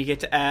 Okay. And you get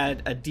to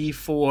add a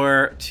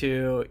D4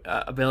 to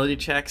ability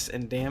checks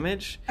and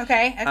damage.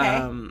 Okay.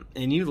 And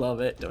you love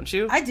it, don't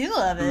you? I do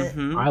love it.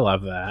 Mm-hmm. I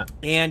love that.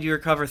 And you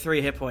recover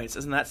 3 hit points.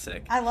 Isn't that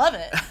sick? I love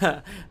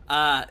it.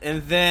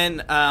 And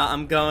then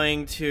I'm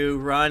going to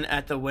run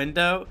at the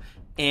window,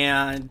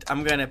 and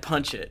I'm going to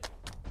punch it.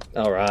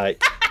 All right.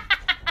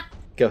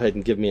 Go ahead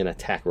and give me an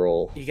attack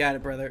roll. You got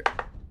it, brother.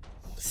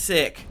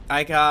 Sick.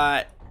 I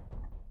got...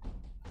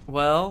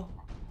 Well,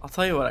 I'll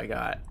tell you what I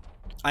got.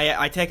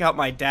 I take out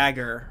my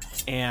dagger,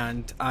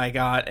 and I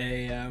got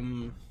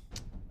a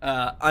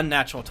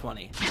unnatural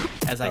 20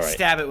 as I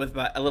stab it with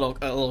a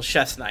little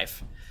chef's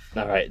knife.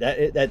 All right,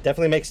 that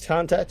definitely makes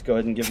contact. Go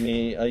ahead and give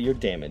me your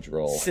damage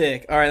roll.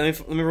 Sick. All right,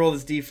 let me roll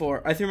this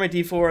D4. I threw my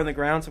D4 on the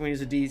ground, so I'm gonna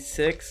use a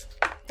D6.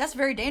 That's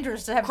very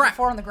dangerous to have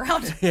D4 on the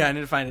ground. Yeah, I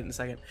need to find it in a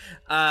second.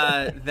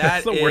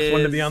 That's the worst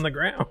one to be on the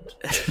ground.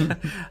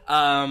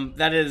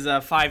 That is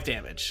 5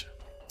 damage.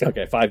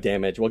 Okay, 5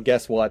 damage. Well,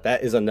 guess what?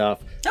 That is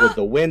enough. With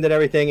the wind and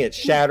everything, it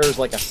shatters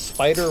like a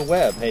spider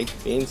web. Hey,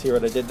 Beans, see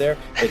what I did there?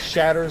 It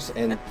shatters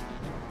and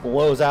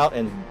blows out,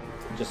 and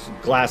just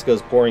glass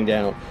goes pouring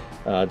down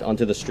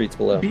onto the streets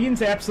below.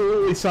 Beans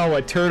absolutely saw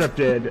what Turnip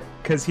did,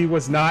 because he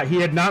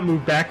had not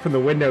moved back from the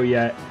window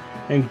yet,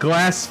 and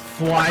glass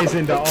flies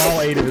into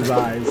all 8 of his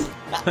eyes.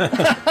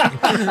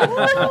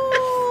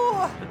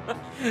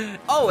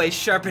 Always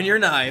sharpen your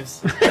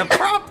knives.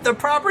 The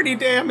property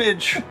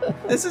damage.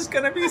 This is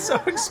gonna be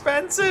so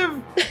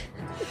expensive.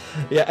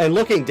 Yeah, and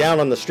looking down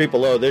on the street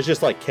below, there's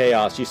just like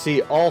chaos. You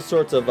see all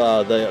sorts of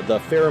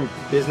the fair and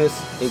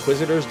business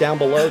inquisitors down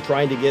below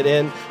trying to get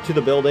in to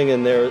the building,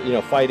 and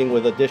they're fighting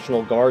with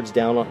additional guards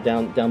down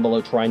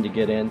below trying to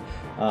get in.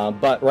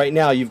 But right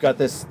now you've got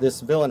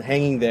this villain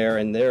hanging there,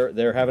 and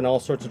they're having all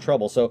sorts of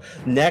trouble. So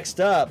next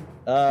up,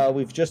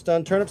 we've just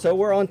done Turnip, so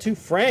we're on to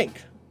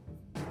Frank.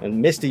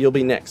 And Misty, you'll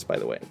be next, by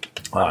the way.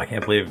 Wow, I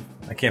can't believe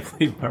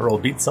my roll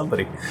beat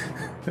somebody.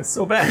 It's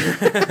so bad.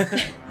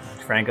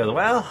 Frank goes,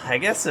 well, I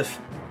guess if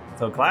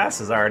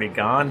glass is already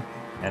gone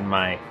and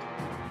my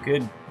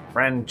good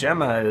friend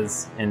Gemma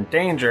is in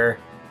danger,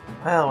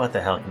 well, what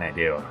the hell can I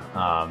do?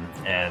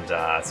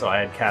 So I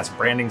had cast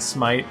Branding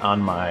Smite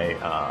on my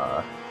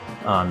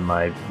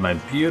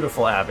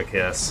beautiful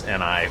abacus,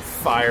 and I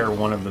fire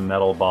one of the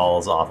metal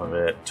balls off of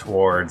it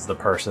towards the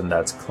person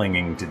that's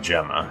clinging to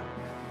Gemma.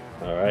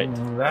 All right.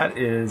 That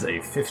is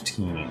a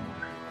 15.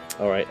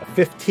 All right, a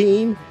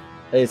 15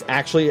 is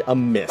actually a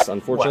miss.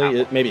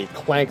 Unfortunately, maybe it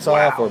clanks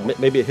off, or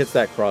maybe it hits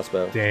that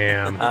crossbow.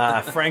 Damn.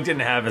 Frank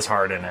didn't have his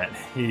heart in it.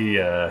 He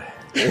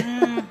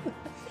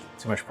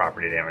too much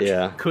property damage.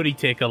 Yeah. Could he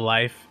take a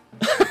life?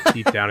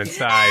 Deep down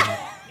inside,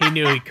 he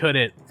knew he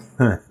couldn't.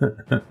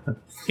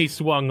 He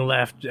swung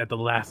left at the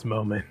last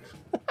moment.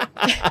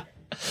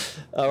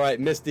 All right,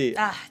 Misty.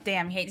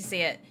 Damn, hate to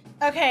see it.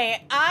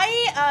 Okay,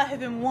 I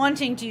have been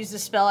wanting to use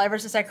this spell ever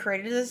since I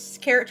created this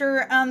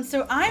character,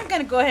 so I'm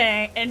gonna go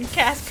ahead and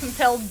cast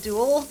Compelled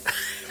Duel.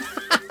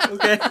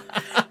 Okay.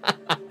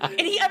 And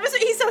he's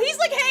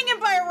like hanging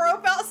by a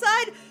rope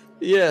outside.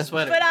 Yeah,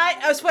 sweater. But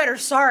sweater.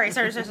 Sorry.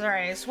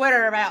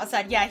 Sweater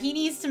outside. Yeah, he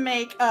needs to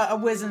make a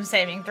wisdom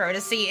saving throw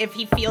to see if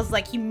he feels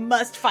like he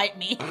must fight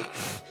me.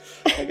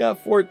 I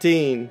got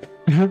 14.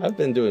 I've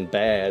been doing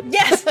bad.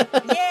 Yes!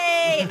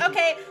 Yay!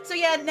 Okay, so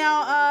yeah,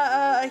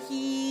 now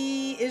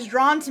he is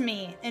drawn to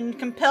me and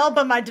compelled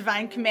by my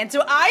divine command.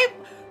 So I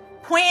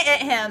point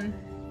at him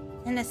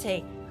and I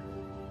say,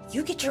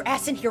 you get your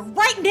ass in here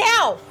right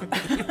now!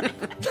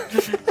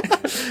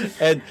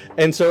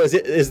 and so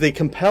is the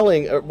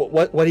compelling,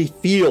 what he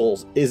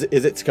feels, is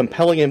it's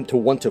compelling him to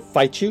want to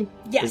fight you?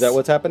 Yes. Is that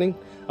what's happening?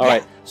 All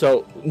right,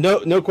 so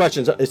no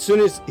questions. As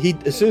soon as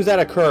that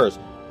occurs,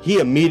 he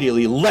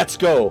immediately lets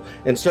go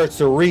and starts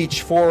to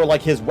reach for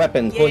like his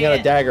weapon, pulling out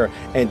a dagger,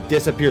 and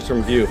disappears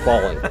from view,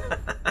 falling. That's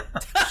what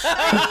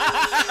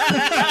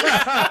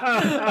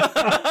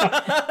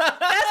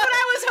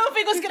I was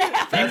hoping was going to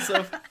happen.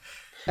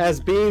 As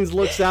Beans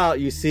looks out,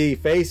 you see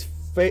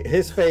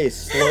his face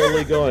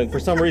slowly going, for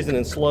some reason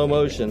in slow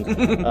motion,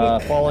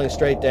 falling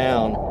straight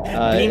down.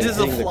 Beans is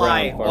a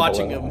fly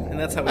watching him, and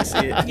that's how we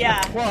see it.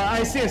 Yeah. Well,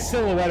 I see a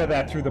silhouette of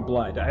that through the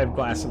blood. I have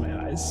glass in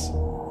my eyes.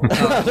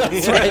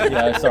 That's right.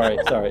 Yeah,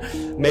 sorry.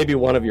 Maybe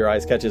one of your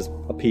eyes catches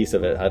a piece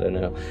of it. I don't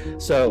know.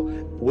 So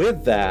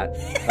with that,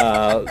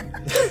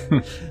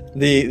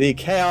 the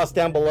chaos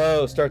down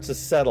below starts to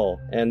settle,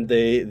 and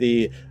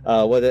the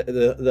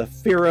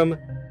Fearum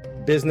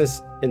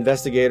business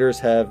investigators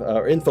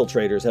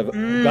infiltrators have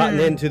gotten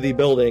into the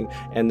building,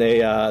 and they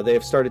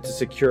have started to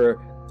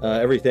secure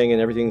everything,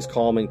 and everything's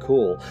calm and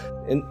cool.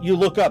 And you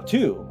look up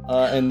too,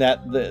 and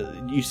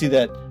you see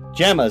that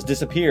Jamma has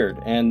disappeared,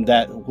 and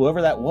that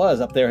whoever that was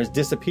up there has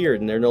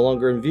disappeared, and they're no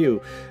longer in view.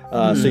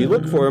 So you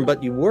look for him,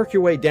 but you work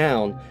your way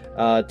down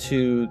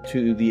to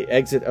the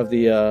exit of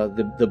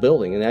the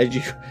building, and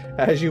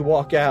as you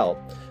walk out,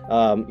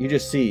 you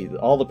just see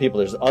all the people.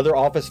 There's other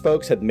office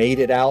folks have made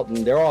it out, and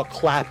they're all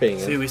clapping.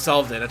 See, we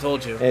solved it. I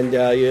told you. And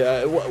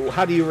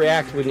how do you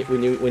react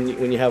when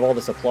you have all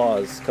this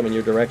applause coming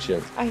your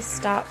direction? I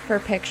stop for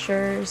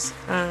pictures.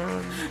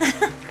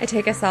 I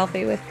take a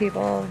selfie with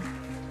people.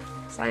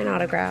 Sign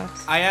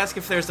autographs. I ask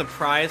if there's a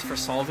prize for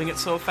solving it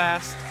so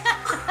fast.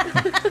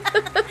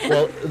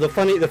 Well, the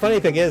funny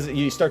thing is,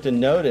 you start to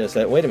notice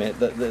that, wait a minute,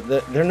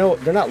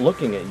 they're not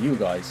looking at you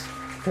guys.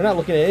 They're not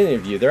looking at any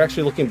of you. They're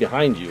actually looking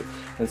behind you.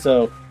 And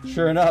so,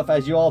 sure enough,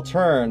 as you all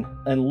turn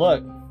and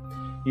look,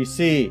 you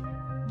see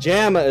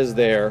Jamma is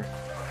there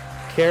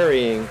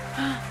carrying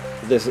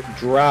this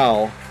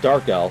drow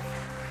dark elf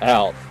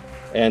out,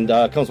 and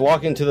comes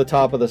walking to the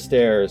top of the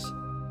stairs.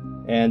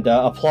 And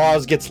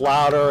applause gets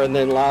louder and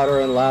then louder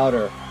and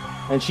louder.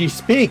 And she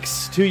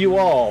speaks to you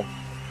all.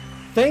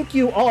 Thank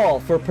you all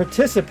for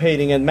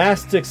participating in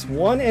Mastic's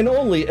one and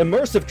only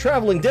immersive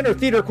traveling dinner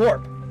theater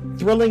corp.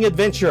 Thrilling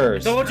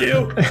adventures. Told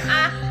you.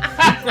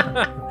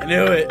 I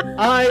knew it.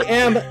 I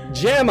am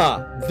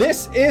Jamma.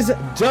 This is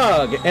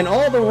Doug. And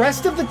all the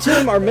rest of the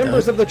team are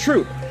members of the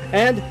troupe.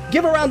 And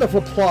give a round of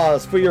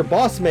applause for your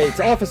boss mates,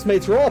 office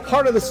mates, who are all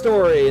part of the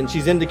story. And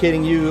she's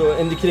indicating you,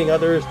 indicating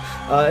others,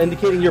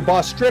 indicating your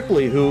boss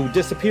Stripley, who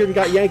disappeared and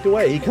got yanked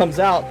away. He comes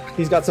out,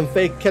 he's got some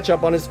fake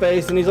ketchup on his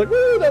face, and he's like,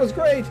 woo, that was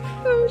great.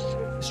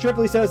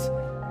 Stripley says,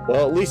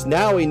 well, at least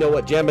now we know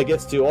what Jamma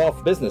gets to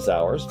off business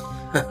hours.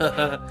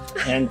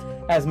 And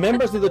as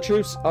members of the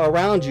troops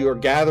around you are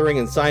gathering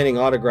and signing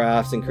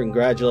autographs and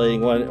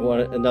congratulating one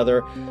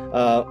another,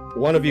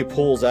 one of you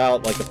pulls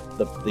out like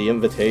the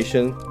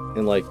invitation,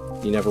 and like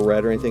you never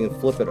read or anything, and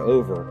flip it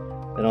over.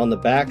 And on the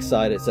back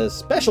side it says,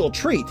 special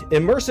treat,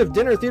 immersive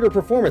dinner theater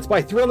performance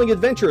by thrilling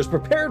adventurers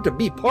prepared to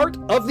be part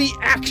of the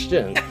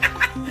action.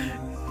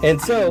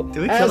 And so,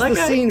 as the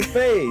scene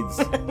fades,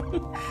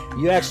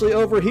 you actually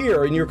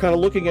overhear, and you're kind of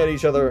looking at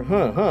each other,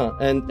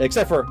 and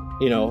except for,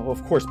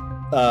 of course,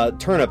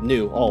 Turnip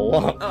knew all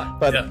along,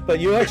 but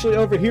you actually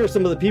overhear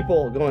some of the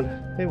people going,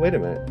 hey, wait a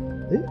minute,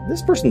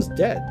 this person's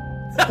dead.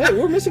 Hey,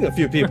 we're missing a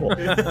few people.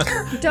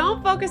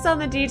 Don't focus on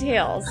the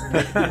details.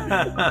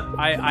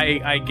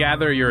 I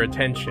gather your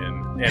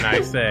attention, and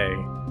I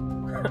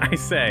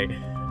say,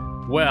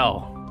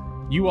 well,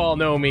 you all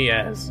know me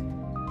as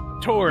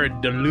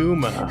Tord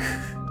Deluma.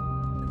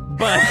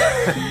 But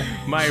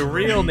my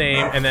real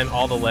name, and then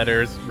all the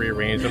letters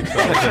rearrange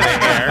themselves in the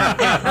air.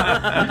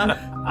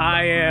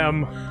 I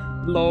am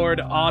Lord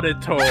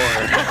Auditor.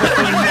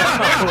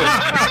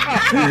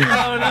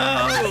 Oh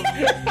no!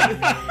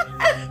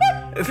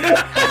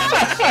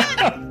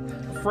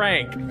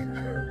 Frank,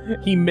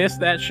 he missed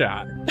that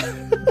shot.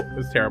 It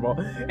was terrible,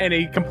 and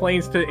he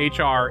complains to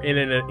HR in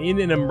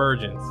an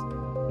emergence.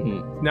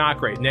 Not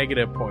great.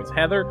 Negative points.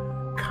 Heather,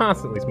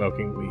 constantly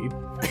smoking weed.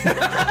 Is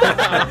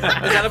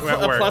that a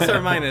plus or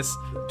a minus?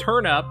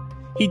 Turn up.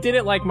 He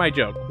didn't like my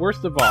joke.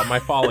 Worst of all, my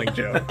falling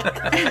joke.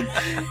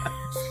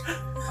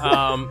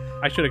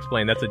 I should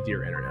explain, that's a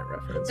Dear Internet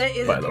reference, that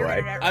is by a the Dear way.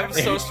 Internet I'm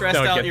so stressed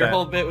out. Your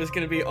whole bit was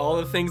going to be all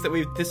the things that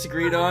we've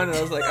disagreed on, and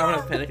I was like, I'm going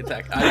to have a panic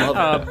attack. I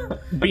love it.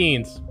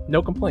 Beans.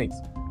 No complaints.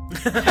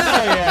 Oh,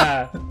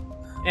 yeah.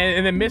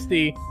 And then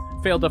Misty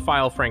failed to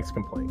file Frank's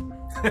complaint.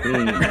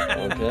 Okay.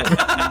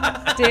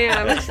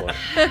 Damn. That's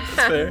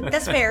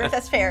fair.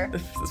 That's fair.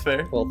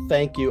 Well,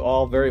 thank you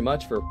all very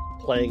much for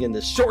playing in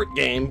this short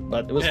game,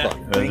 but it was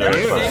fun.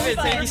 David,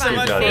 thank you so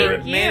much for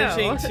Thank you.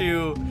 managing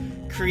to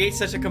create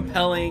such a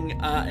compelling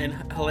and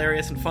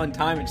hilarious and fun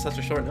time in such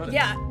a short notice.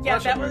 Yeah,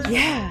 that was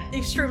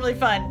extremely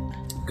fun.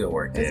 Good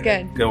work, David.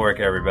 That's good. Good work,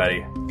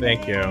 everybody.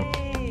 Thank you.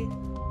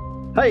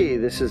 Hey,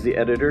 this is the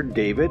editor,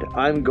 David.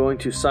 I'm going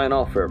to sign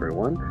off for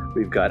everyone.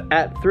 We've got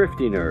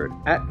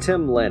 @ThriftyNerd,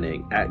 @Tim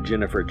Lanning,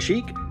 @Jennifer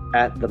Cheek,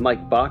 @the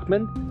Mike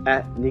Bachman,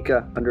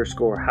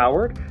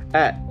 @Nika_Howard,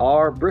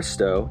 @R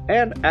Bristow,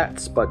 and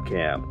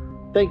 @Spudcam.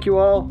 Thank you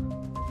all.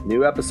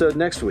 New episode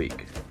next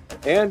week.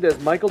 And as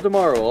Michael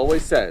DeMaro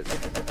always says,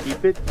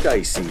 keep it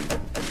dicey.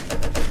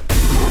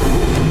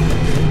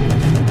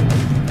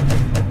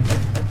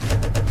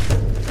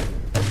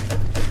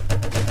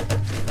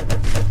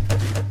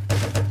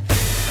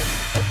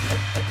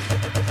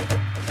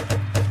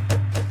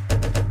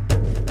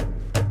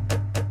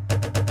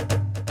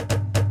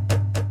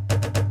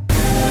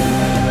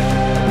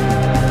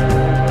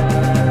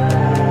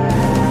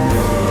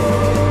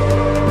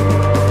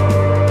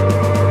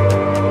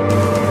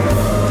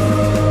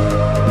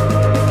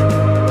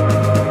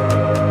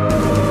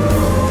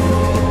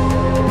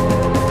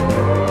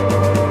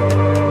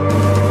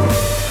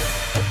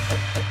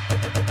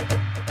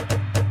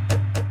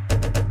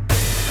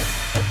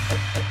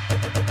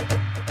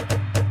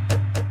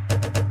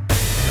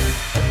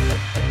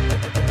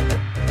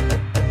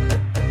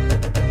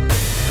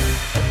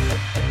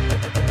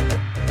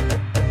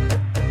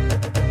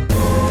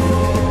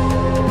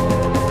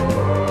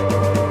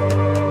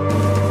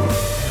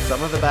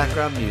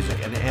 background music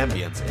and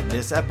ambience in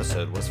this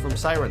episode was from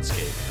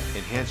Sirenscape.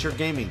 Enhance your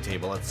gaming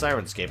table at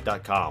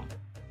Sirenscape.com.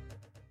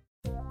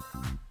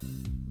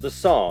 The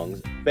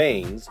songs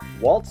Banes,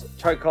 Waltz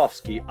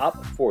Tchaikovsky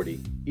Op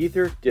 40,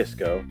 Ether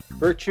Disco,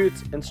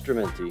 Virtues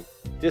Instrumenti,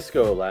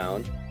 Disco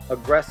Lounge,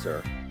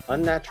 Aggressor,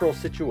 Unnatural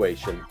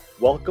Situation,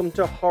 Welcome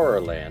to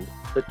Horrorland,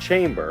 The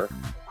Chamber,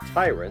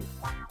 Tyrant,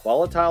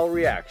 Volatile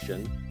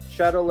Reaction,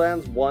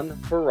 Shadowlands 1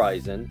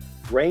 Horizon,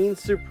 Reign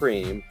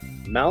Supreme,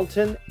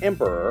 Mountain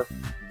Emperor,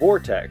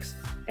 Vortex,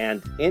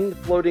 and In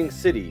Floating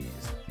Cities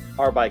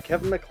are by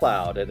Kevin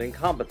MacLeod at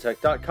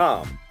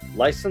Incompetech.com.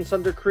 Licensed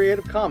under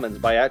Creative Commons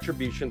by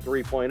Attribution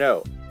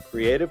 3.0.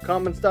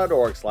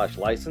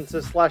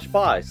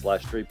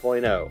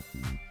 CreativeCommons.org/licenses/by/3.0.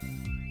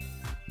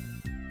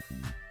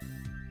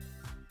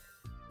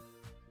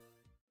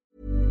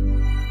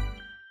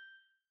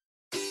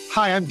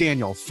 Hi, I'm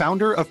Daniel,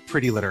 founder of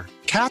Pretty Litter.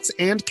 Cats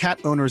and cat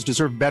owners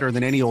deserve better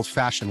than any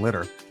old-fashioned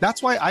litter.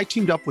 That's why I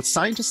teamed up with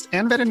scientists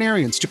and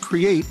veterinarians to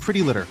create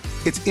Pretty Litter.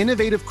 Its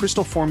innovative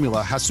crystal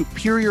formula has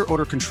superior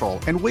odor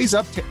control and weighs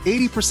up to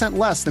 80%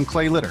 less than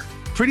clay litter.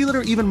 Pretty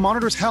Litter even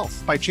monitors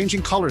health by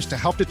changing colors to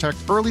help detect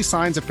early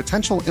signs of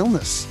potential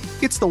illness.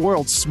 It's the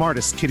world's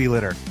smartest kitty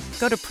litter.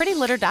 Go to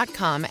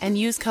prettylitter.com and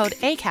use code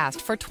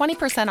ACAST for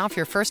 20% off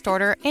your first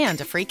order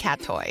and a free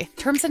cat toy.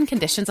 Terms and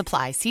conditions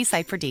apply. See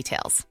site for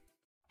details.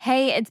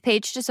 Hey, it's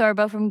Paige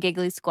DeSorbo from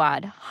Giggly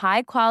Squad.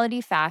 High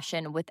quality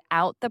fashion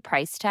without the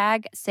price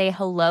tag. Say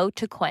hello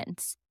to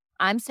Quince.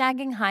 I'm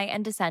snagging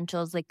high-end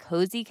essentials like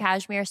cozy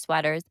cashmere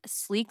sweaters,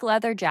 sleek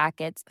leather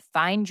jackets,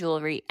 fine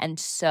jewelry, and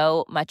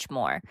so much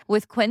more.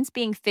 With Quince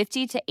being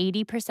 50 to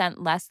 80%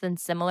 less than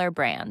similar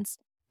brands.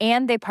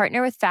 And they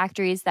partner with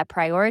factories that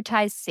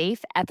prioritize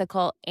safe,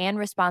 ethical, and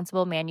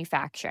responsible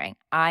manufacturing.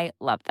 I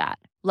love that.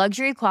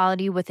 Luxury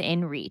quality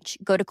within reach.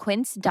 Go to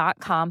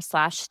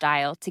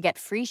quince.com/style to get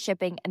free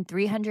shipping and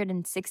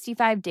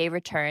 365-day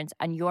returns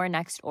on your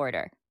next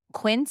order.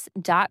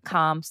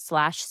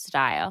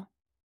 Quince.com/style.